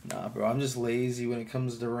 Nah, bro. I'm just lazy when it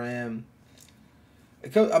comes to RAM.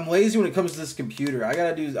 I'm lazy when it comes to this computer.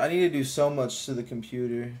 I need to do so much to the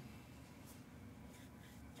computer.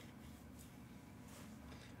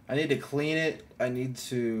 I need to clean it. I need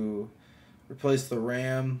to replace the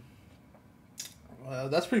RAM.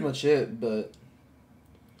 That's pretty much it, but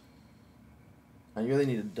I really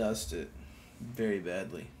need to dust it very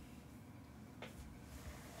badly.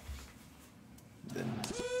 Then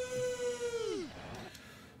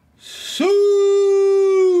Sue!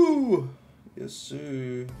 Yes,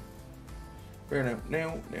 sir. No.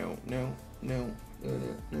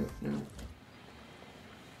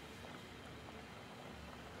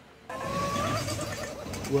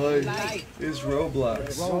 Life is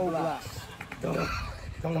Roblox.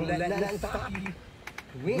 Don't let that stop you.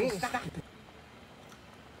 We ain't stop.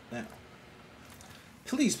 Now,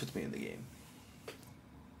 please put me in the game.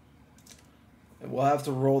 And we'll have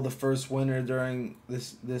to roll the first winner during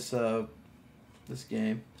this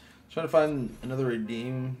game. Trying to find another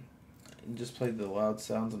redeem and just play the loud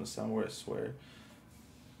sounds on a soundboard, I swear.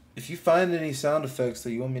 If you find any sound effects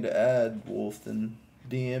that you want me to add, Wolf, then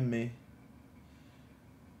DM me.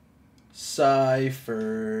 Cypher.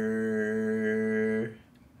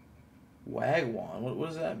 Wagwan. What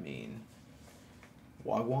does that mean?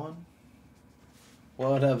 Wagwan?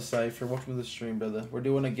 What up, Cypher? Welcome to the stream, brother. We're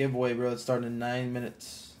doing a giveaway, bro. It's starting in 9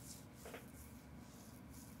 minutes.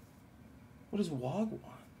 What is Wagwan?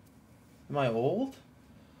 Am I old?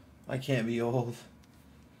 I can't be old.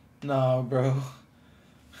 No, bro.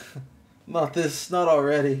 Not this. Not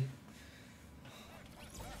already.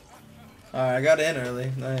 Alright, I got in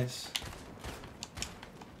early. Nice.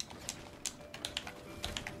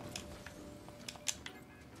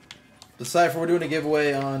 The Cypher, we're doing a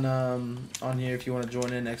giveaway on here if you want to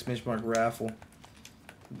join in, !mark raffle.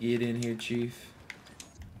 Get in here, Chief.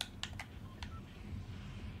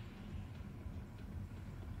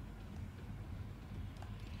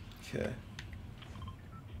 Okay.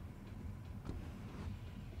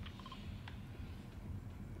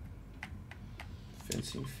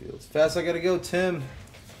 Fencing fields. Fast, I gotta go, Tim.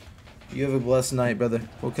 You have a blessed night, brother.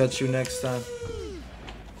 We'll catch you next time.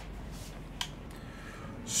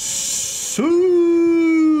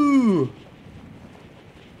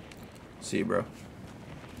 See you, bro.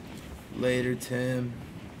 Later, Tim.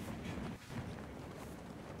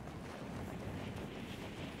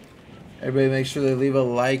 Everybody make sure they leave a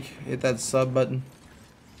like, hit that sub button.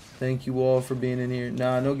 Thank you all for being in here.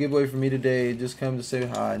 Nah, no giveaway for me today. Just come to say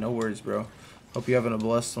hi. No worries, bro. Hope you're having a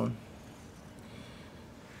blessed one.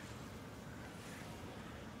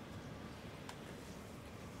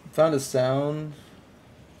 Found a sound.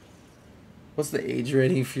 What's the age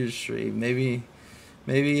rating for your stream? Maybe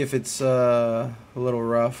if it's a little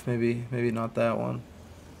rough, maybe not that one.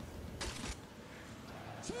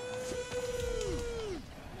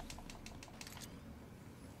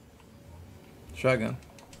 Shotgun.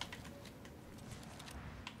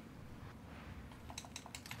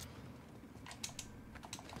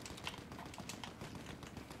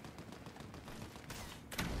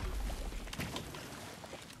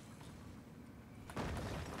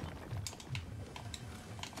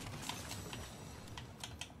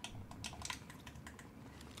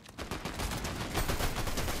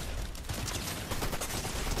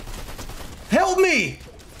 Help me!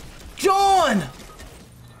 John!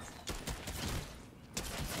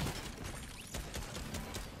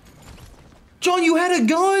 John, you had a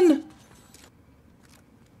gun?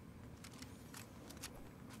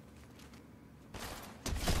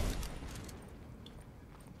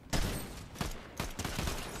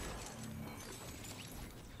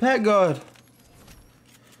 Pat God.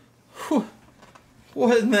 Whew.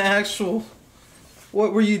 What in the actual...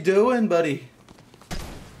 What were you doing, buddy?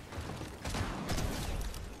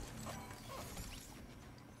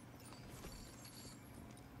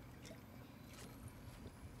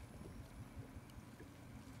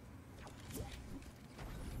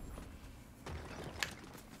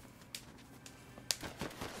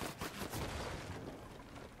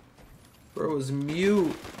 Bro was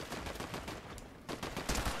mute.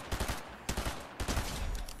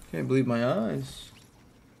 Can't believe my eyes. Is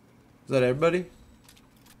that everybody?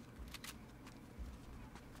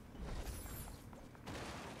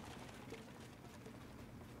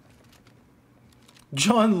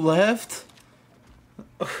 John left?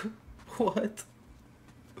 What?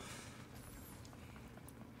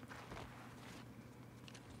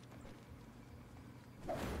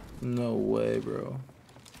 No way, bro.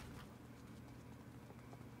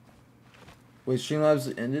 Wait,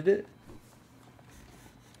 Streamlabs ended it?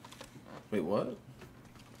 Wait, what?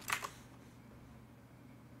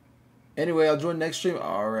 Anyway, I'll join next stream.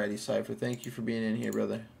 Alrighty, Cypher. Thank you for being in here,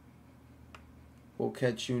 brother. We'll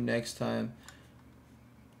catch you next time.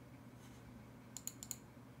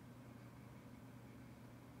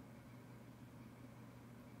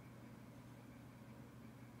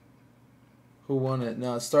 Who won it?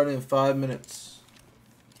 No, it's starting in 5 minutes.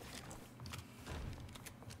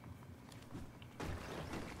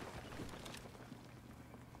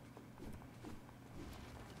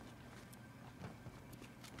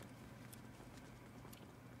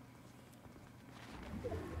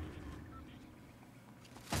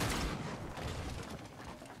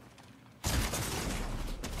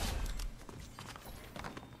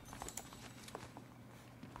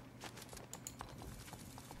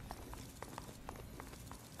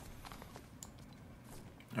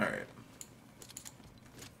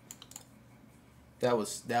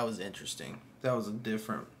 That was interesting. That was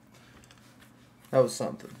something.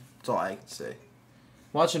 That's all I can say.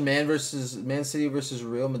 Watching Man City versus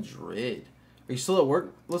Real Madrid. Are you still at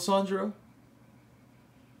work, Lissandro?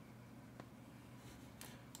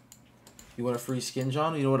 You want a free skin,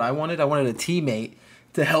 John? You know what I wanted? I wanted a teammate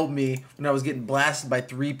to help me when I was getting blasted by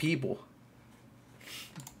 3 people.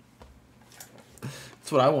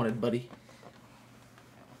 That's what I wanted, buddy.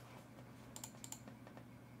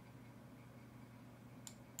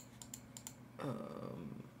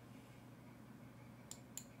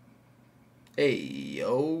 Hey,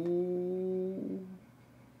 yo.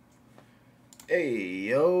 Hey,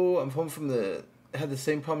 yo. I'm home from had the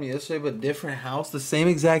same problem yesterday, but different house. The same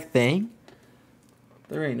exact thing?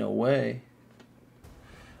 There ain't no way.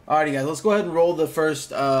 Alrighty, guys. Let's go ahead and roll the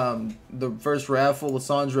first raffle.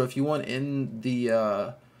 Lissandra, if you want in the...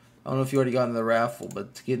 I don't know if you already got into the raffle,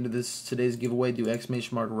 but to get into today's giveaway, do !!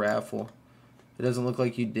 raffle. It doesn't look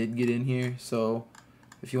like you did get in here, so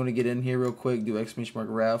if you want to get in here real quick, do !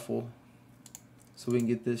 raffle. So we can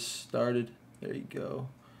get this started. There you go.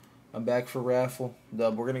 I'm back for raffle.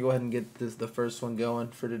 Dub, we're gonna go ahead and get the first one going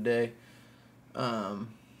for today. And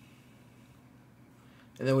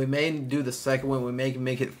then we may do the second one. We may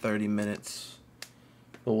make it 30 minutes.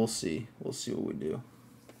 But we'll see. We'll see what we do.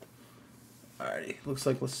 Alrighty. Looks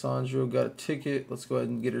like Lissandro got a ticket. Let's go ahead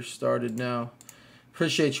and get her started now.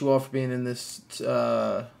 Appreciate you all for being in this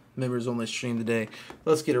members only stream today.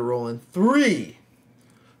 Let's get it rolling. 3,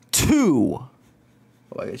 2.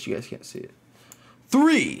 Oh, I guess you guys can't see it.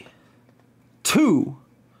 3, 2,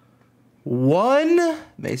 1.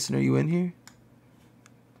 Mason, are you in here?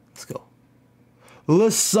 Let's go.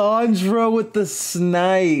 Lissandra with the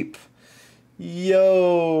snipe.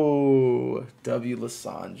 Yo. W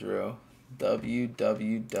Lissandro. W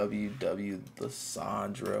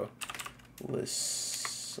Lissandro.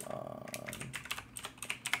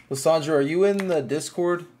 Lissandra, are you in the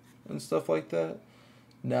Discord and stuff like that?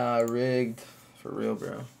 Nah, rigged. For real,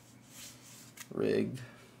 bro. Rigged.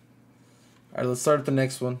 Alright, let's start at the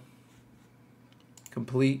next one.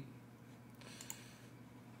 Complete.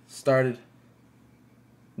 Started.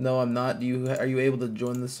 No, I'm not. Are you able to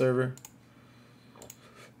join the server?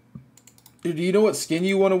 Dude, do you know what skin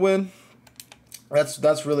you want to win?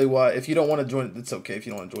 That's really why. If you don't want to join, it's okay if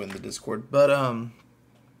you don't want to join the Discord. But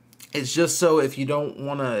it's just so if you don't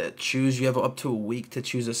want to choose, you have up to a week to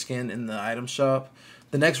choose a skin in the item shop.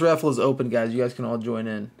 The next raffle is open, guys. You guys can all join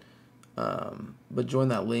in. But join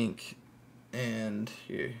that link. And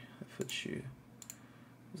here, I put you.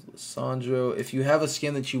 Lissandro. If you have a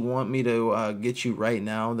skin that you want me to get you right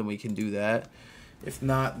now, then we can do that. If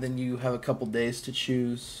not, then you have a couple days to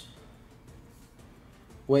choose.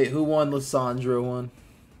 Wait, who won? Lissandro won.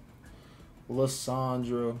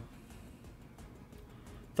 Lissandro.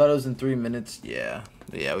 Thought it was in 3 minutes. Yeah.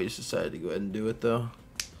 Yeah, we just decided to go ahead and do it, though.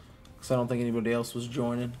 Because I don't think anybody else was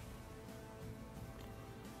joining.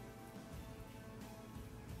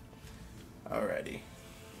 Alrighty.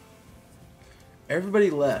 Everybody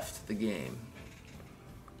left the game.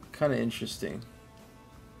 Kind of interesting.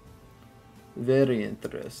 Very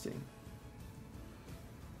interesting.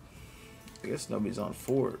 I guess nobody's on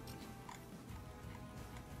Fort.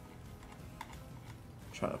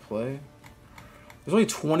 Trying to play. There's only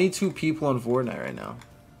 22 people on Fortnite right now.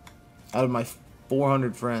 Out of my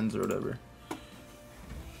 400 friends or whatever.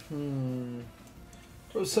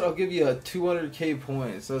 Bro said I'll give you a 200k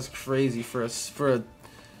points. That's crazy for a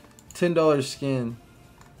 $10 skin.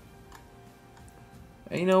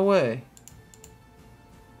 Ain't no way.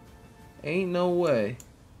 Ain't no way.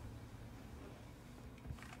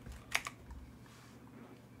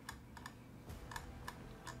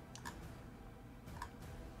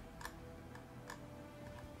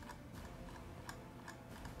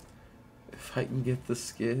 If I can get the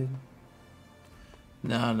skin.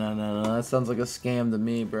 No. That sounds like a scam to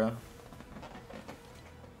me, bro.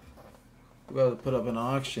 We gotta put up an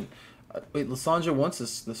auction. Wait, Lissandra wants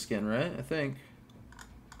the skin, right? I think.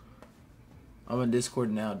 I'm in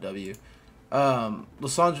Discord now, W.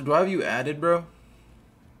 Lissandra, do I have you added, bro?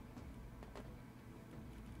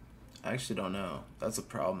 I actually don't know. That's a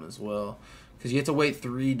problem as well. Because you have to wait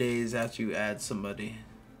 3 days after you add somebody.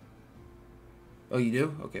 Oh, you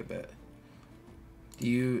do? Okay, bet.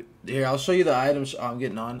 Here, I'll show you the item I'm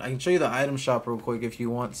getting on. I can show you the item shop real quick if you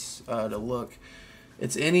want to look.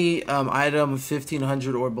 It's any item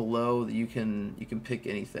 1500 or below that you can pick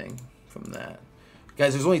anything from that.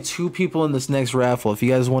 Guys, there's only 2 people in this next raffle. If you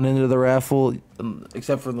guys want into the raffle,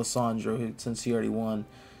 except for Lissandro, since he already won,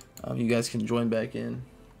 you guys can join back in.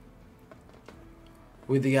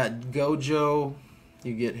 We got Gojo,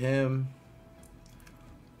 you get him.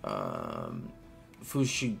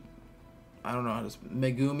 Fushi, I don't know how to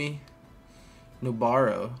Megumi,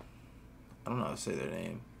 Nobaro, I don't know how to say their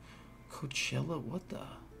name. Coachella, what the?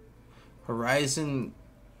 Horizon,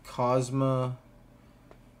 Cosma,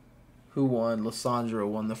 Who won? Lissandra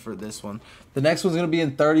won for this one. The next one's gonna be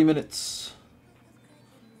in 30 minutes.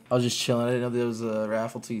 I was just chilling. I didn't know there was a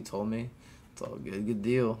raffle till you told me. It's all good. Good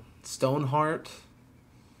deal. Stoneheart.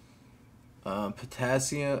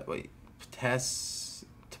 Potassium. Wait. Potassius.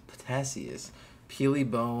 Peely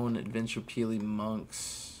Bone. Adventure Peely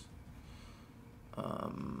Monks.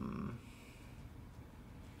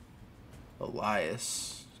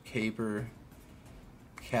 Elias. Caper.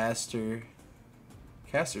 Caster.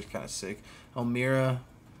 Caster's kind of sick. Elmira.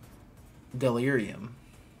 Delirium.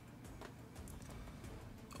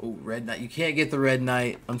 Oh, Red Knight. You can't get the Red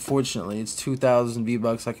Knight, unfortunately. It's 2,000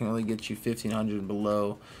 V-Bucks. I can only get you 1,500 and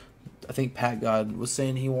below. I think Pat God was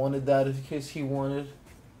saying he wanted that in case he wanted.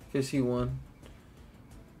 In case he won.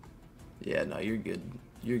 Yeah, no, you're good.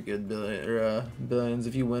 You're good, Billions.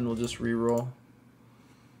 If you win, we'll just re-roll.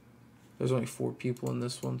 There's only 4 people in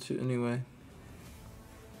this one, too, anyway.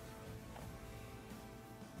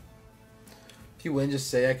 If you win, just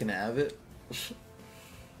say I can have it.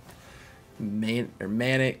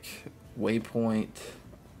 Manic, Waypoint,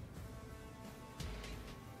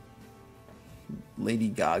 Lady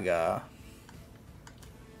Gaga.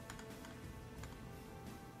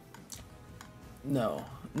 No,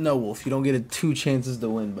 Wolf. You don't get 2 chances to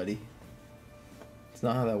win, buddy. It's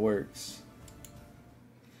not how that works,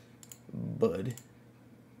 bud.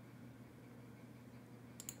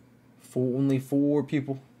 Only 4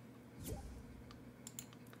 people.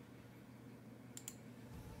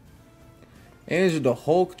 Andrew the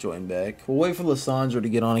Hulk joined back. We'll wait for Lissandro to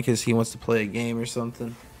get on in case he wants to play a game or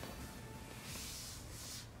something.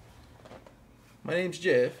 My name's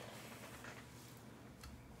Jeff.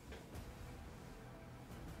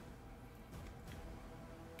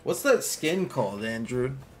 What's that skin called,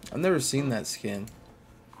 Andrew? I've never seen that skin.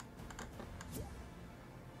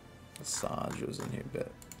 Lissandro's in here, bet.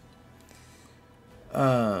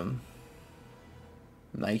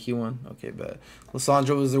 Nike one? Okay, bet.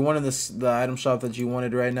 Lissandro, was there one in the item shop that you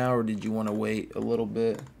wanted right now, or did you want to wait a little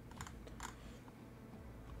bit?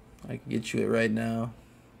 I can get you it right now.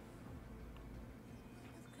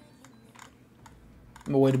 I'm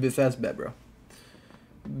gonna wait a bit fast. Bet, bro.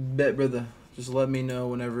 Bet, brother. Just let me know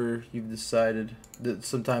whenever you've decided that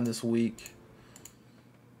sometime this week.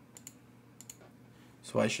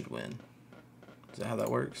 So I should win. Is that how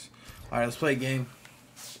that works? Alright, let's play a game.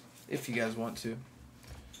 If you guys want to.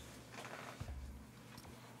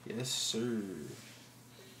 Yes, sir.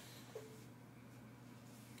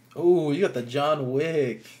 Oh, you got the John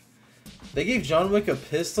Wick. They gave John Wick a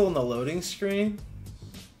pistol in the loading screen?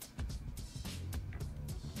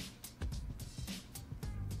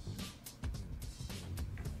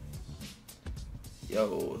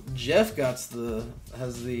 Yo, Jeff has the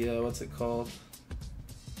what's it called?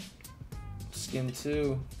 Skin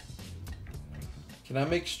 2. Can I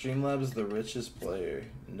make Streamlabs the richest player?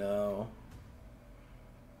 No.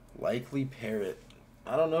 Likely Parrot.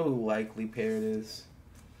 I don't know who Likely Parrot is.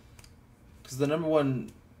 Because the number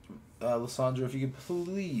one, Lissandro, if you could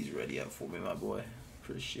please ready up for me, my boy.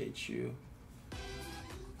 Appreciate you.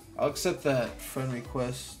 I'll accept that friend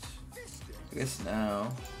request, I guess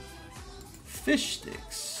now. Fish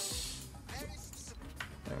sticks.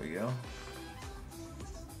 There we go.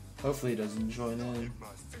 Hopefully he doesn't join in.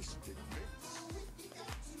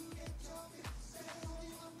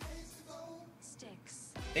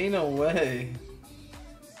 Ain't no way.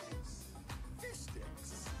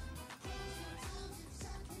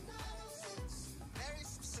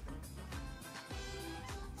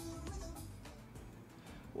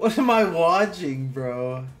 What am I watching,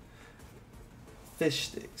 bro? Fish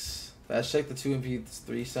sticks. Fast check the 2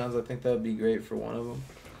 MP3 sounds. I think that would be great for one of them.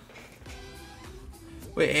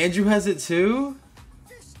 Wait, Andrew has it too?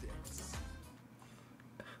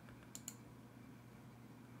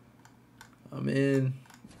 I'm in.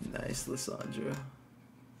 Nice, Lissandra.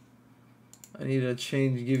 I need to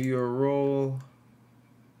change, give you a role.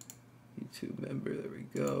 YouTube member, there we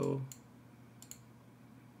go.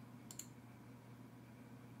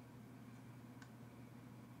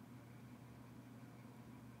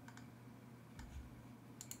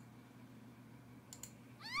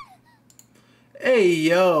 Hey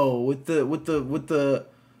yo, with the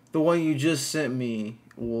one you just sent me,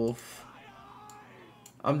 Wolf.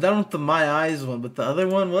 I'm done with the My Eyes one, but the other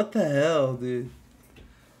one, what the hell, dude?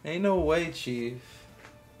 Ain't no way, Chief.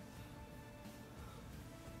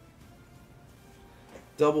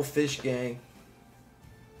 Double Fish Gang.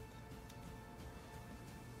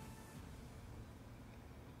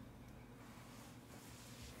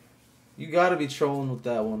 You gotta be trolling with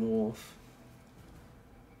that one, Wolf.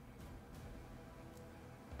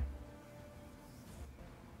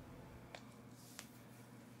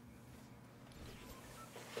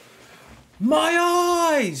 My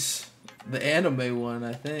eyes! The anime one,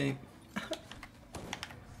 I think.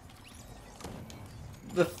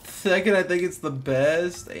 The second, I think it's the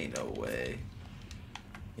best. Ain't no way.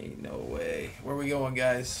 Ain't no way. Where we going,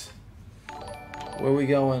 guys? Where we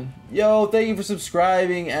going? Yo, thank you for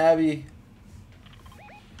subscribing, Abby.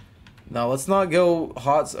 No, let's not go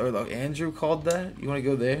hot. Or like Andrew called that. You want to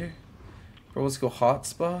go there? Bro, let's go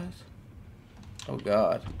hotspot. Oh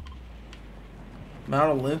God.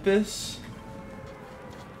 Mount Olympus.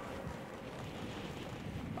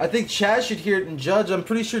 I think Chad should hear it and judge. I'm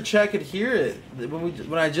pretty sure Chad could hear it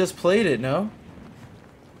when I just played it. No.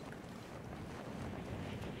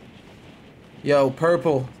 Yo,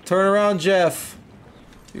 purple. Turn around, Jeff.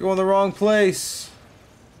 You're going the wrong place.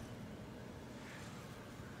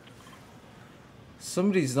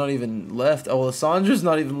 Somebody's not even left. Oh, Lissandra's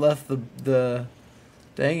not even left the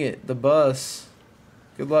dang it, the bus.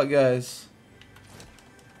 Good luck, guys.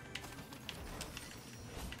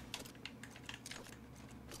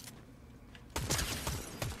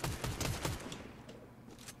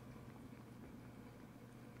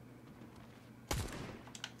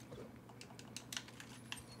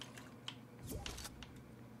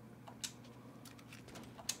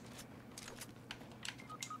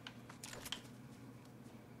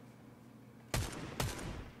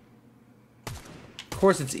 Of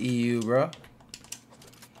course it's EU, bro.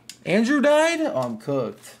 Andrew died? Oh, I'm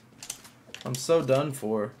cooked. I'm so done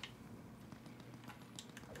for.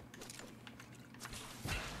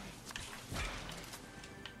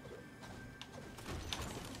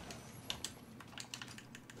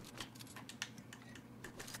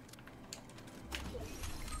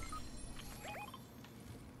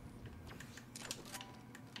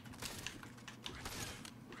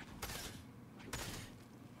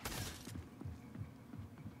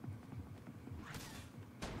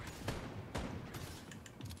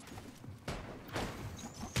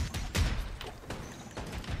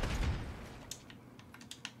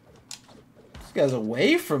 This guy's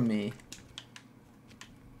away from me.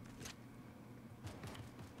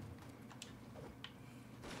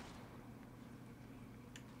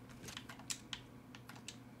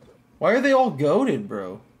 Why are they all goated,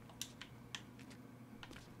 bro?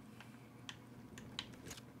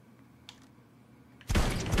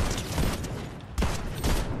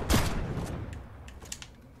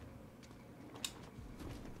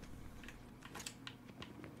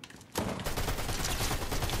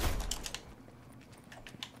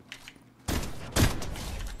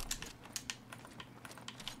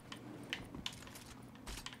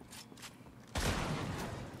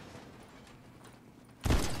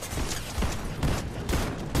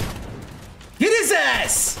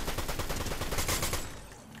 Jesus!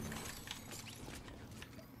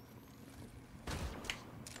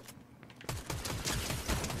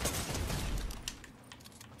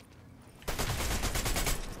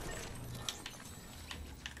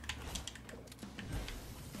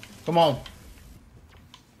 Come on.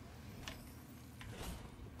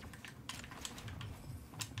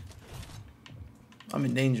 I'm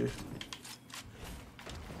in danger.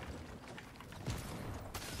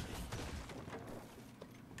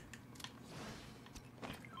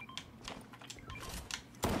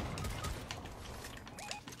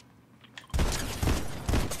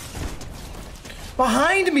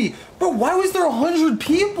 Behind me! Bro, why was there 100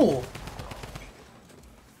 people?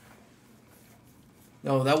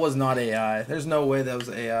 No, that was not AI. There's no way that was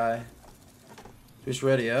AI. Just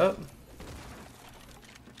ready up.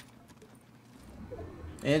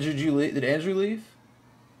 Andrew, did you leave? Did Andrew leave?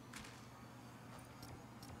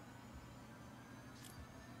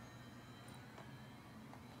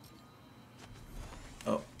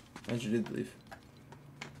 Oh, Andrew did leave.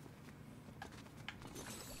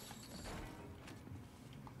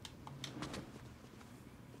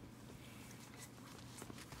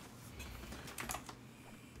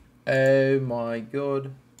 Oh my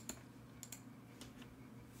God.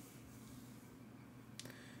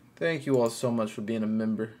 Thank you all so much for being a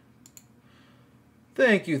member.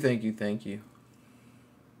 Thank you, thank you, thank you.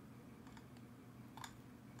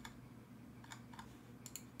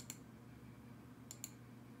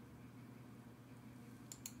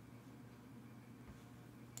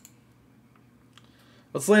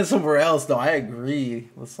 Let's land somewhere else. No, I agree,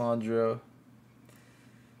 Lissandro.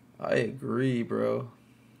 I agree, bro.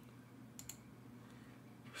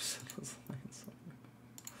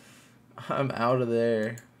 I'm out of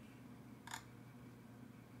there.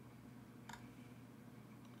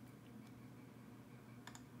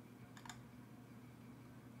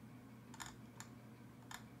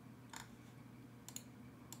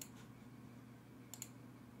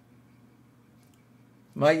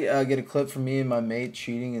 Might get a clip from me and my mate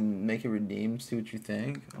cheating and make it redeemed. See what you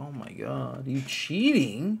think. Oh my god, you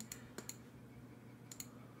cheating?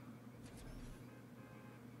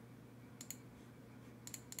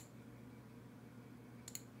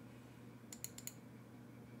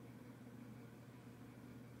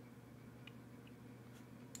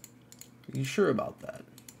 Are you sure about that?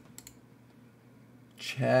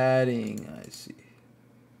 Chatting, I see.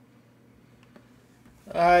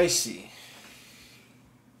 I see.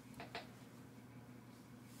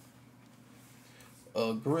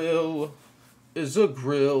 A grill is a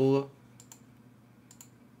grill.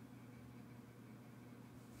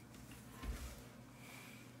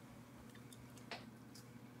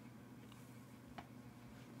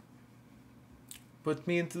 Put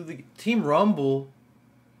me into the Team Rumble.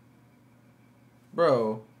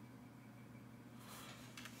 Bro.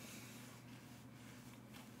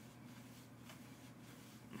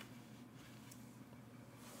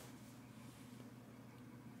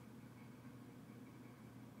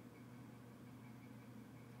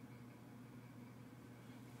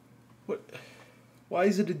 What? Why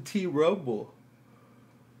is it in Team Rumble?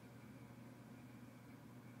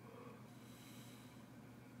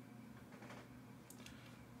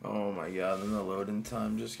 Oh my god, then the loading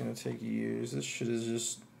time just gonna take years. This shit is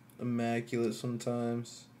just immaculate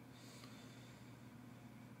sometimes.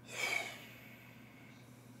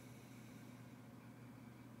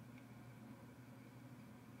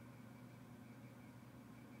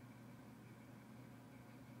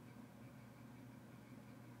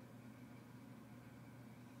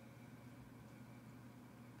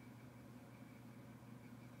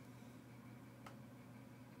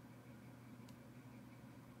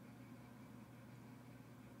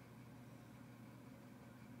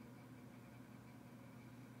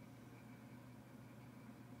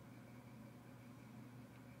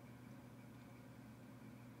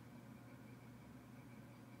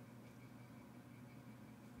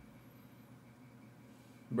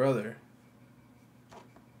 Brother.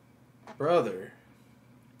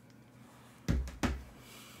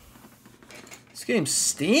 This game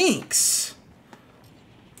stinks.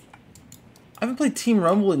 I haven't played Team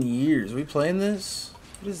Rumble in years. Are we playing this?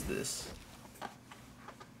 What is this?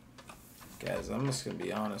 Guys, I'm just gonna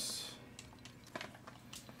be honest.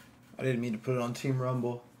 I didn't mean to put it on Team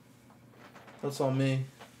Rumble. That's on me.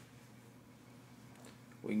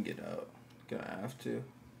 We can get out. Gonna have to.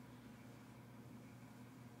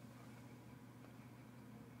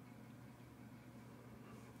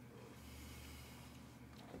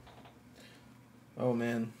 Oh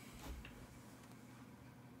man.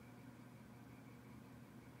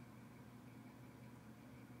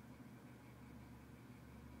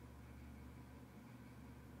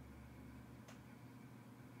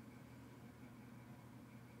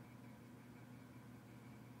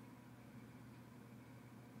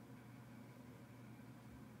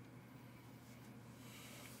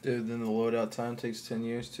 Dude, then the loadout time takes 10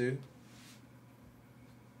 years too.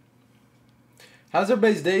 How's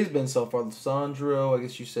everybody's days been so far? Sandro, I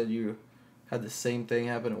guess you said you had the same thing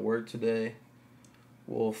happen at work today.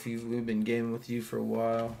 Wolf, we've been gaming with you for a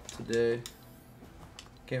while today.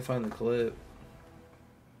 Can't find the clip.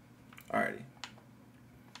 Alrighty.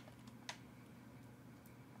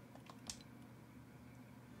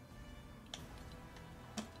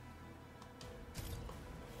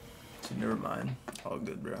 So never mind. All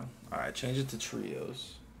good, bro. Alright, change it to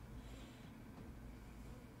trios.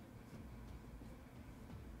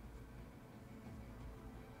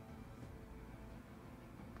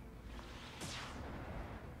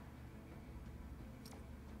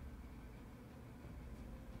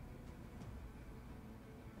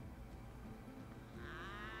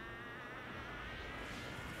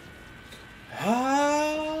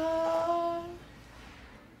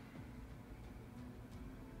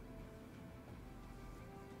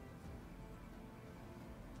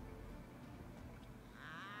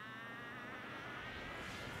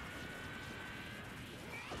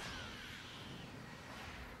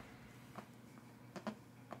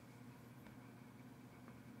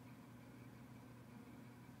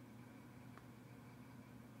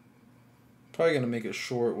 Probably gonna make it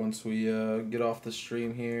short once we get off the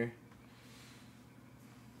stream here.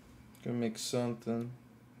 Gonna make something.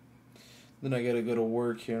 Then I gotta go to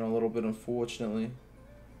work here in a little bit, unfortunately.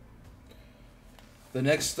 The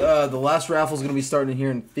next, the last raffle is gonna be starting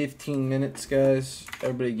here in 15 minutes, guys.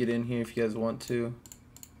 Everybody get in here if you guys want to.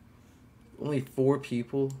 Only 4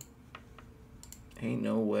 people. Ain't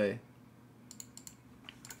no way.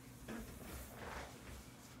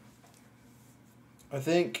 I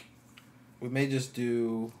think we may just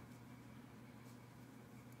do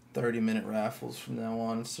 30-minute raffles from now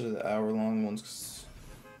on instead of the hour-long ones, 'cause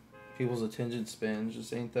people's attention spans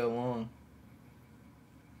just ain't that long.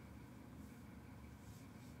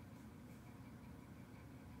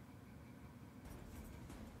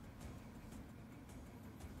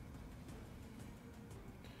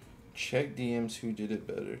 Check DMs who did it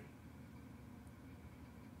better.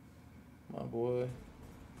 My boy.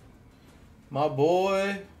 My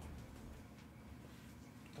boy.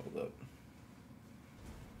 Hold up.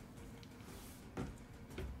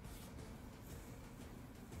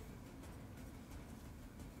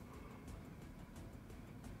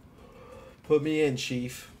 Put me in,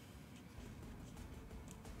 Chief.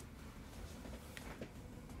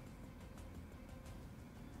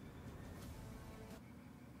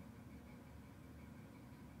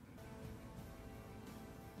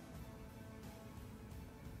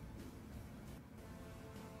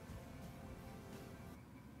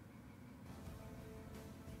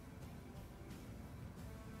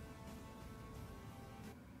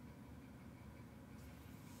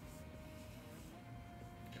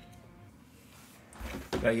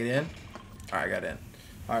 Did I get in? Alright, I got in.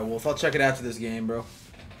 Alright, Wolf, I'll check it after this game, bro.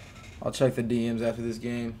 I'll check the DMs after this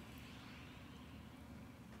game.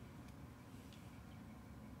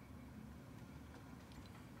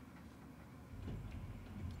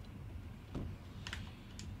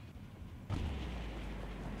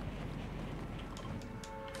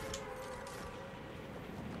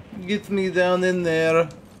 Get me down in there.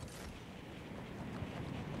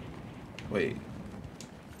 Wait.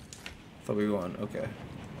 Thought we were going, okay.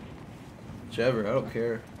 Whichever, I don't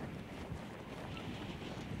care.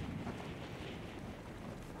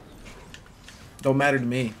 Don't matter to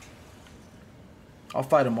me. I'll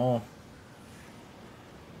fight them all.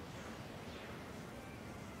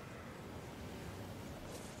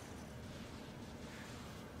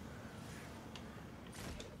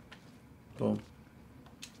 Boom.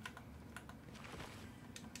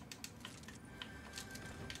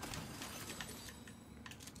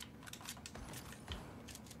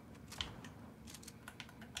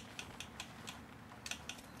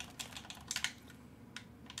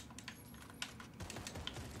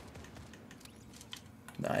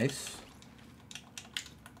 Nice.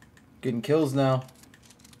 Getting kills now.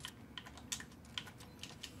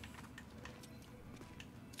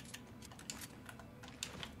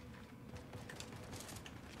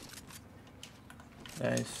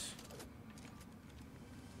 Nice.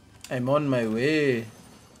 I'm on my way.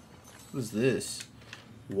 What is this?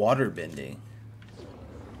 Water bending.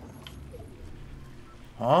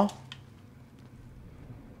 Huh?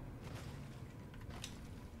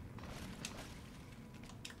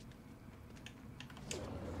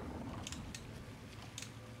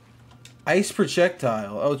 Ice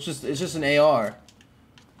projectile. Oh, it's just an AR.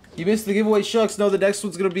 You missed the giveaway, shucks. No, the next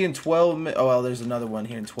one's gonna be in 12 minutes. Oh well, there's another one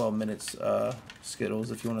here in 12 minutes.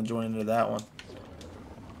 Skittles, if you want to join into that one.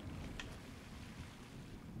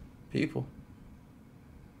 People.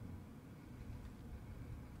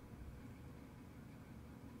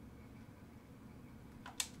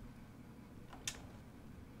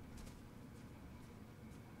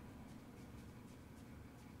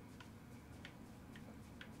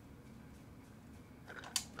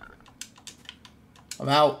 I'm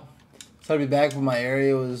out. So I'd be back when my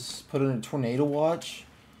area was put in a tornado watch.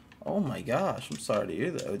 Oh my gosh, I'm sorry to hear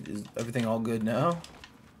that. Is everything all good now?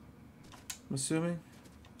 I'm assuming.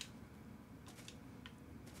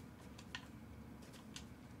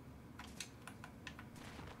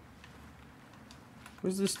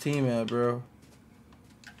 Where's this team at, bro?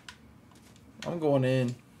 I'm going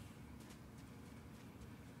in.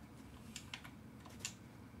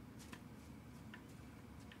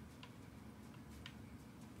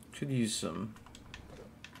 Could use some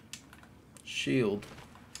shield.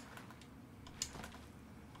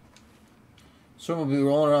 Storm will be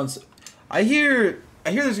rolling around. I hear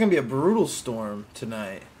there's gonna be a brutal storm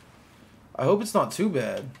tonight. I hope it's not too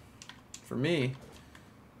bad for me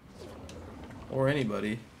or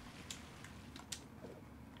anybody,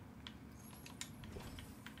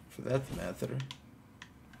 for that matter.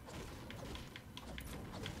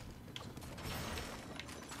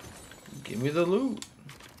 Give me the loot.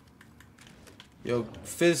 Yo,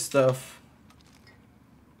 fizz stuff.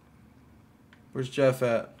 Where's Jeff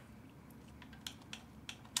at?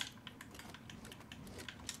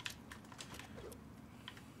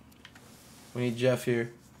 We need Jeff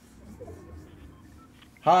here.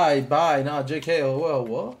 Hi, bye. Nah, JK. Oh, well,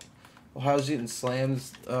 what? Ohio's getting slammed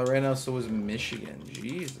right now, so is Michigan.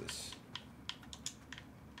 Jesus.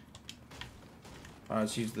 Alright,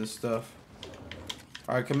 let's use this stuff.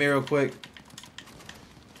 Alright, come here real quick.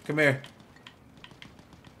 Come here.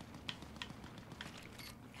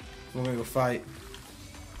 We're gonna go fight.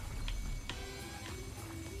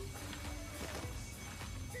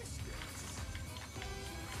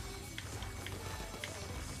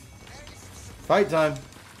 Fight time.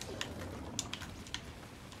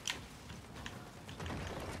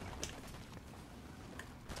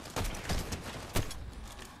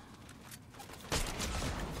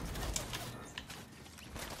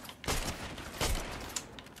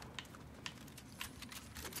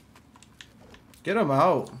 Get him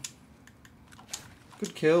out.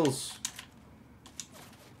 Good kills.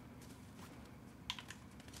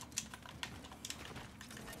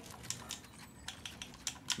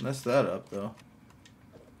 Messed that up though.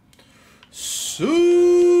 Sue!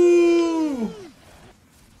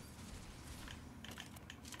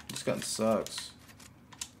 This gun sucks.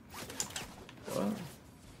 What?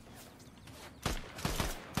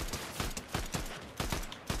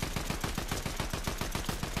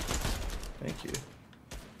 Thank you.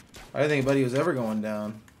 I didn't think anybody was ever going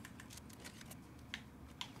down.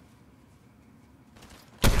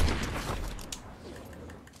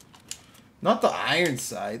 Not the iron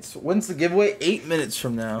sights. When's the giveaway? 8 minutes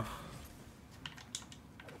from now.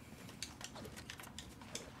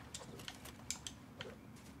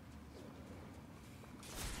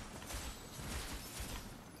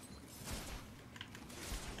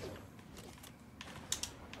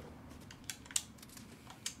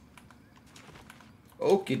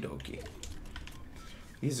 Okie dokie.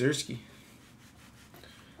 Zerski.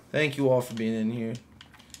 Thank you all for being in here.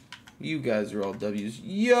 You guys are all W's.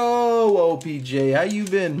 Yo, OPJ, how you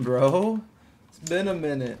been, bro? It's been a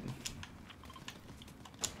minute.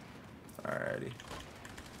 Alrighty.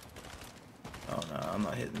 Oh no, I'm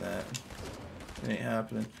not hitting that. It ain't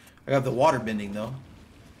happening. I got the water bending though.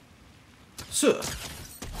 So,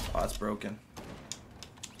 oh, it's broken.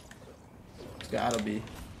 It's gotta be.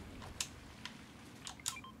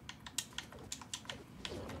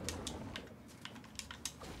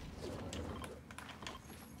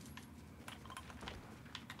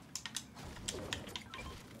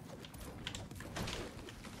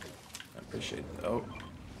 Appreciate that. Oh.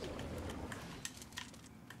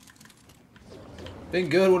 Been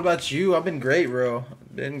good. What about you? I've been great, bro.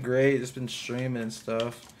 Been great. Just been streaming and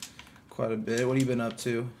stuff quite a bit. What have you been up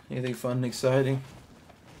to? Anything fun and exciting?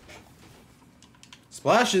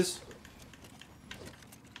 Splashes.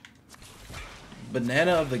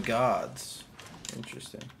 Banana of the Gods.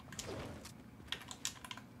 Interesting.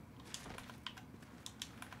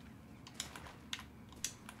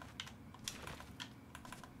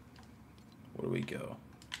 Where do we go?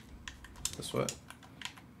 This way.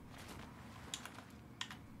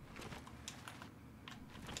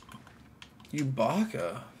 You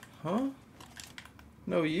Baka, huh?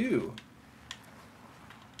 No, you.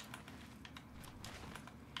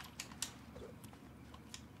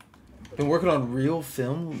 Been working on real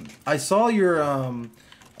film. I saw your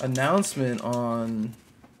announcement on.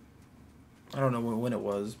 I don't know when it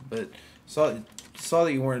was, but saw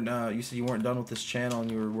that you weren't. You said you weren't done with this channel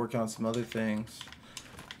and you were working on some other things.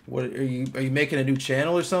 What are you? Are you making a new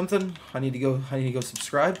channel or something? I need to go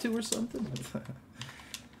subscribe to or something.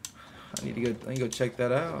 I need to go check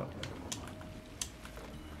that out.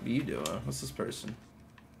 What are you doing? What's this person?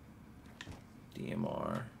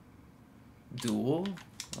 DMR. Duel?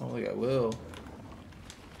 I don't think I will.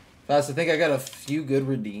 Fast, I think I got a few good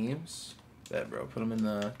redeems. Bet, bro. Put them in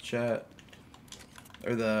the chat.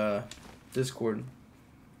 Or the Discord.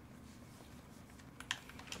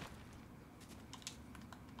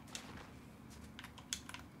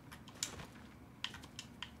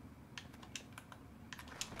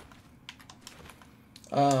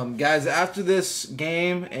 Guys, after this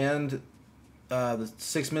game and the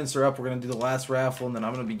 6 minutes are up, we're going to do the last raffle, and then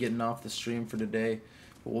I'm going to be getting off the stream for today.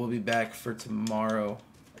 But we'll be back for tomorrow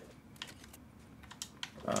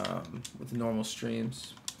with the normal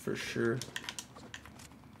streams, for sure.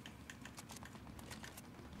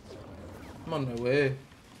 I'm on my way.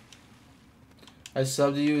 I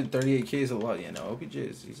subbed to you, 38K is a lot. Yeah, no, OPJ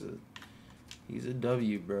is, he's a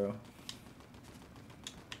W, bro.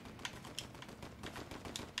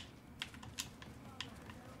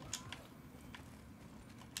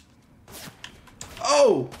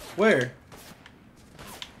 Oh! Where?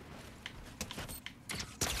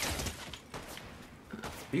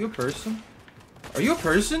 Are you a person? Are you a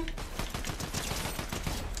person?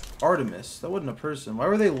 Artemis. That wasn't a person. Why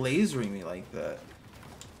were they lasering me like that?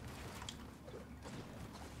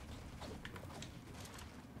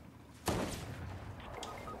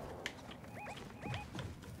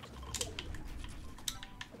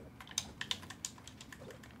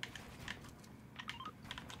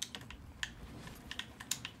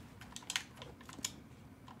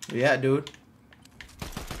 Yeah, dude.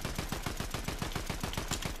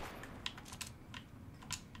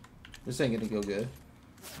 This ain't gonna go good.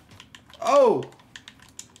 Oh!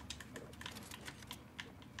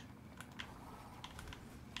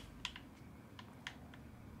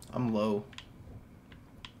 I'm low.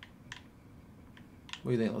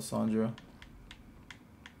 What do you think, Lysandra?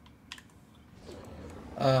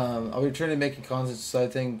 I'll be trying to make a content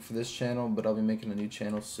side thing for this channel, but I'll be making a new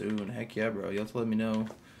channel soon. Heck yeah, bro. You'll have to let me know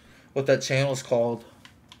what that channel's called.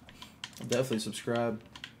 I'll definitely subscribe.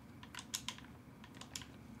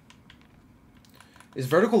 Is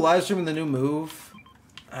vertical live streaming the new move?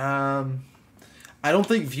 I don't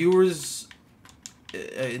think viewers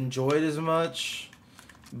enjoy it as much,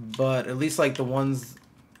 but at least like the ones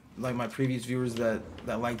like my previous viewers that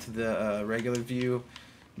liked the regular view,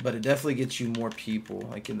 but it definitely gets you more people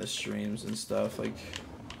like in the streams and stuff like,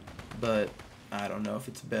 but I don't know if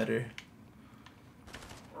it's better.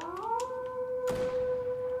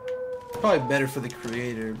 Probably better for the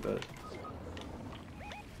creator, but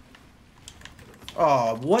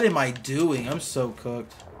oh, what am I doing? I'm so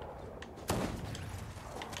cooked.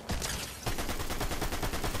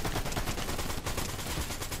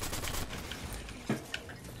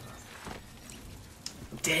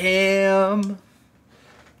 Damn.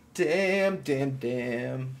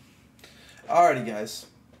 Damn. Alrighty, guys.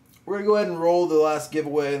 We're going to go ahead and roll the last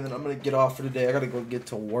giveaway, and then I'm going to get off for today. I got to go get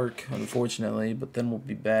to work, unfortunately, but then we'll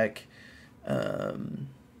be back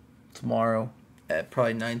tomorrow at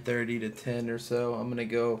probably 9:30 to 10 or so. I'm going to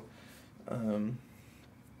go,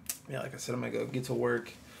 yeah, like I said, I'm going to go get to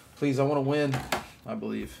work. Please, I want to win. I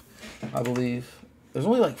believe. There's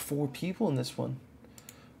only like 4 people in this one.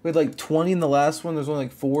 We had like 20 in the last one. There's only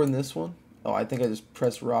like 4 in this one. Oh, I think I just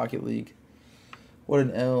pressed Rocket League. What an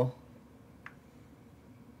L.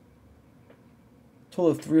 Total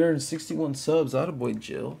of 361 subs. Attaboy,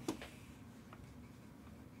 Jill.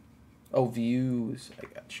 Oh, views. I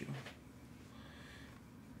got you.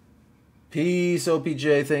 Peace,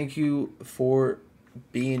 OPJ. Thank you for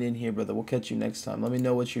being in here, brother. We'll catch you next time. Let me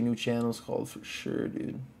know what your new channel's called for sure,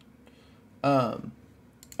 dude.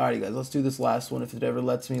 Alrighty, guys. Let's do this last one if it ever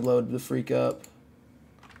lets me load the freak up.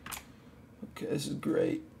 Okay, this is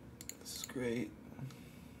great.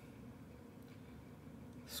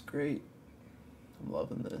 I'm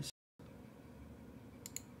loving this.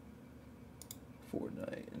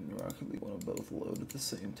 Fortnite and Rocket League want to both load at the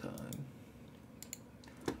same time.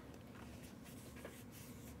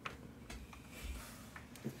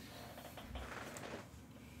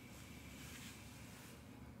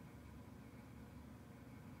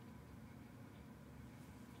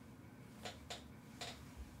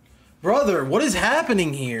 Brother, what is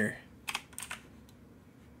happening here?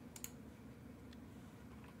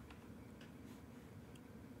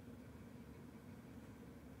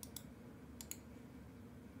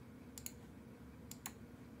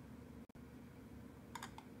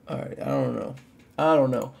 Alright, I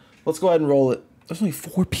don't know. Let's go ahead and roll it. There's only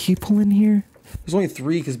 4 people in here? There's only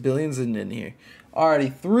 3 because Billions isn't in here.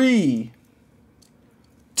 Alrighty, 3,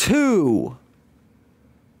 2,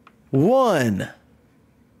 1.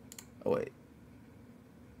 Oh, wait.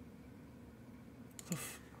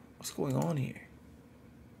 What's going on here?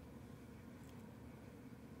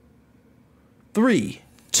 3,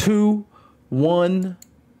 2, 1.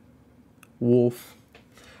 Wolf.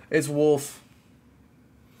 It's Wolf.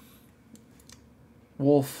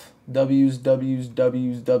 Wolf. W's,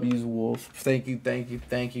 Wolf. Thank you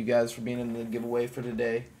guys for being in the giveaway for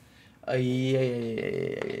today. Yeah.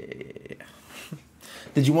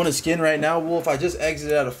 Did you want a skin right now, Wolf? I just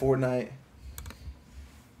exited out of Fortnite.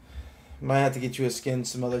 Might have to get you a skin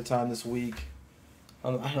some other time this week.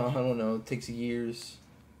 I don't know. It takes years.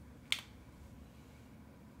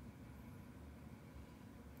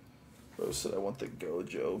 Bro said I want the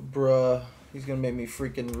Gojo. Bruh. He's gonna make me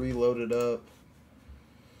freaking reload it up.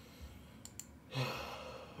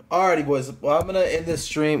 Alrighty, boys. Well, I'm gonna end this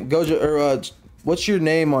stream. Gojo, or what's your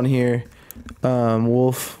name on here?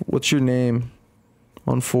 Wolf. What's your name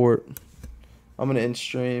on Fort? I'm gonna end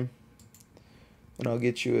stream, and I'll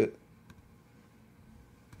get you it.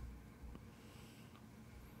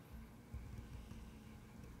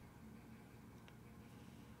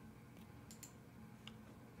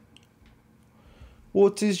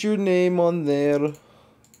 What is your name on there?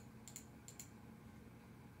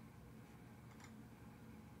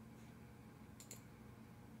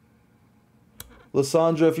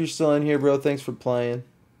 Lysandra, if you're still in here, bro, thanks for playing.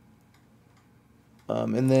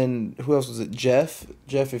 And then, who else was it? Jeff?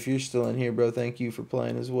 Jeff, if you're still in here, bro, thank you for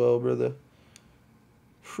playing as well, brother.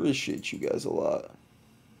 Appreciate you guys a lot.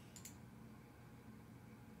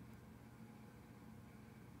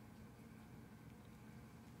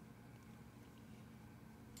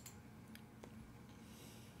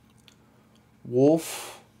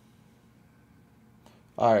 Wolf.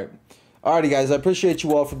 All right. Alrighty, guys. I appreciate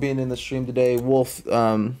you all for being in the stream today. Wolf,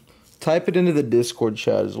 type it into the Discord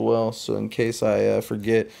chat as well, so in case I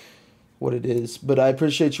forget what it is. But I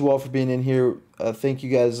appreciate you all for being in here. Thank you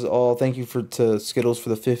guys all. Thank you to Skittles for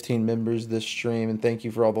the 15 members this stream, and thank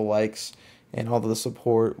you for all the likes and all the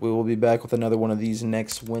support. We will be back with another one of these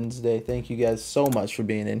next Wednesday. Thank you guys so much for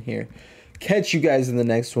being in here. Catch you guys in the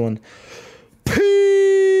next one.